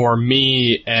for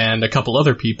me and a couple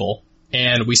other people.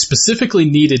 And we specifically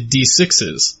needed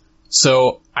D6s.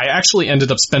 So I actually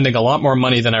ended up spending a lot more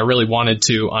money than I really wanted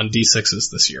to on D6s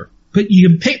this year. But you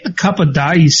can pick the cup of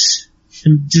dice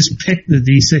and just pick the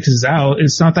D6s out.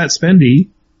 It's not that spendy.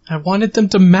 I wanted them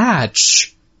to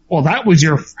match. Well, that was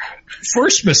your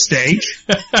first mistake.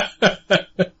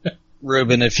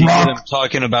 Ruben, if you get him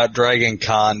talking about Dragon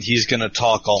Con, he's gonna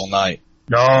talk all night.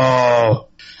 No.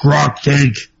 Grok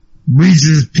take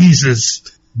Reese's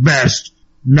Pieces best,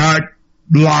 not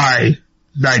lie.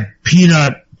 Like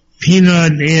peanut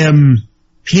thing.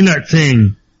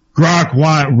 Grok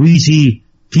want Reese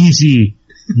Piecey,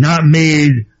 not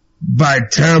made by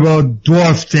terrible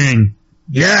dwarf thing.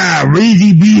 Yeah,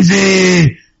 Reese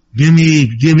Piecey! Give me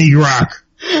Grok.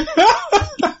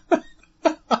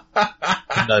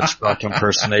 Nudge Grok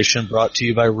impersonation brought to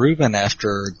you by Ruben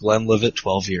after Glenlivet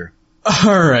 12 year.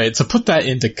 Alright, to put that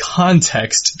into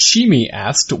context, Chimi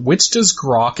asked, which does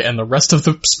Grok and the rest of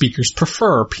the speakers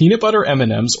prefer, peanut butter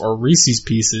M&Ms or Reese's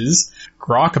Pieces?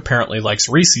 Grok apparently likes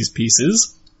Reese's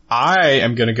Pieces. I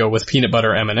am gonna go with peanut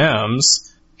butter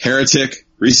M&Ms. Heretic,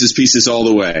 Reese's Pieces all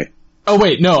the way. Oh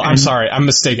wait, no, I'm sorry, I'm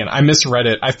mistaken. I misread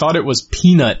it. I thought it was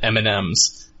peanut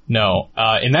M&Ms. No,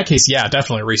 in that case, yeah,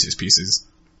 definitely Reese's Pieces.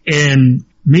 And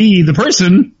me, the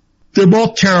person, they're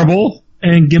both terrible,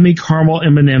 and give me caramel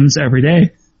M&Ms every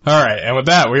day. Alright, and with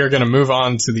that, we are going to move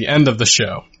on to the end of the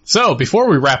show. So, before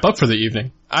we wrap up for the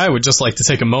evening, I would just like to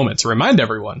take a moment to remind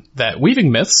everyone that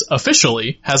Weaving Myths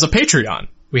officially has a Patreon.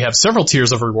 We have several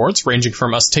tiers of rewards, ranging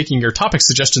from us taking your topic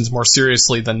suggestions more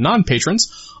seriously than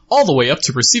non-patrons, all the way up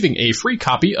to receiving a free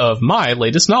copy of my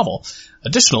latest novel.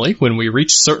 Additionally, when we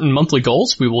reach certain monthly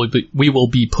goals, we will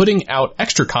be putting out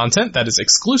extra content that is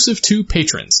exclusive to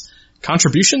patrons.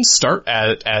 Contributions start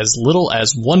at as little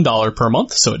as $1 per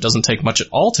month, so it doesn't take much at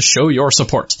all to show your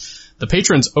support. The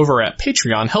patrons over at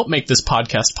Patreon help make this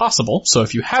podcast possible, so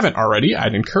if you haven't already,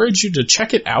 I'd encourage you to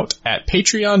check it out at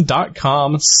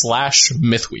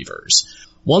patreon.com/mythweavers.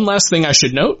 One last thing I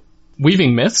should note,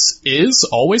 Weaving Myths is,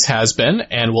 always has been,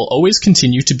 and will always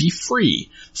continue to be free.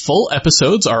 Full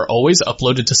episodes are always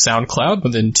uploaded to SoundCloud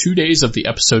within 2 days of the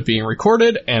episode being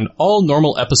recorded, and all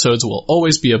normal episodes will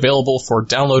always be available for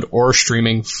download or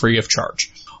streaming free of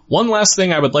charge. One last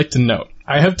thing I would like to note.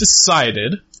 I have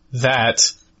decided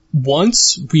that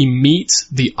once we meet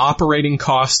the operating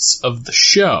costs of the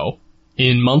show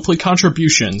in monthly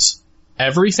contributions,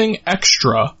 everything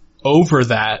extra over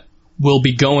that will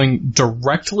be going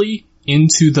directly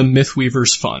into the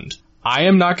Mythweavers Fund. I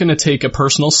am not going to take a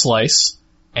personal slice,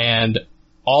 and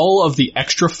all of the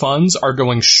extra funds are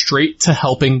going straight to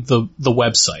helping the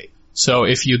website. So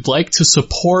if you'd like to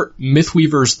support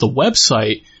Mythweavers, the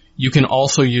website, you can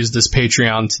also use this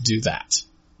Patreon to do that.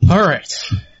 Alright.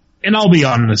 And I'll be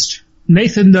honest,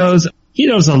 Nathan he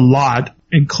knows a lot,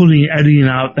 including editing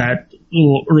out that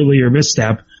little earlier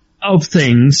misstep of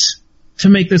things to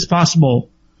make this possible.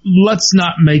 Let's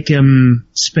not make him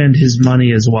spend his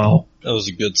money as well. That was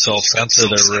a good self-censor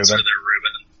there, Ruben.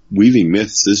 Weaving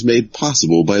Myths is made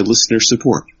possible by listener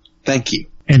support. Thank you.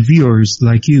 And viewers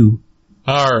like you.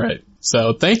 Alright.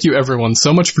 So thank you everyone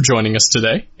so much for joining us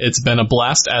today. It's been a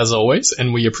blast as always,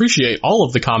 and we appreciate all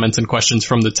of the comments and questions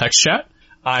from the text chat.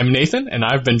 I'm Nathan, and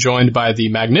I've been joined by the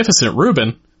magnificent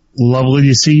Ruben. Lovely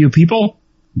to see you people.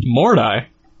 Mordai.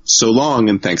 So long,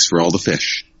 and thanks for all the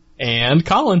fish. And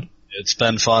Colin. It's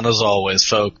been fun as always,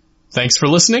 folk. Thanks for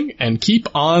listening, and keep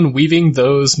on weaving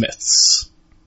those myths.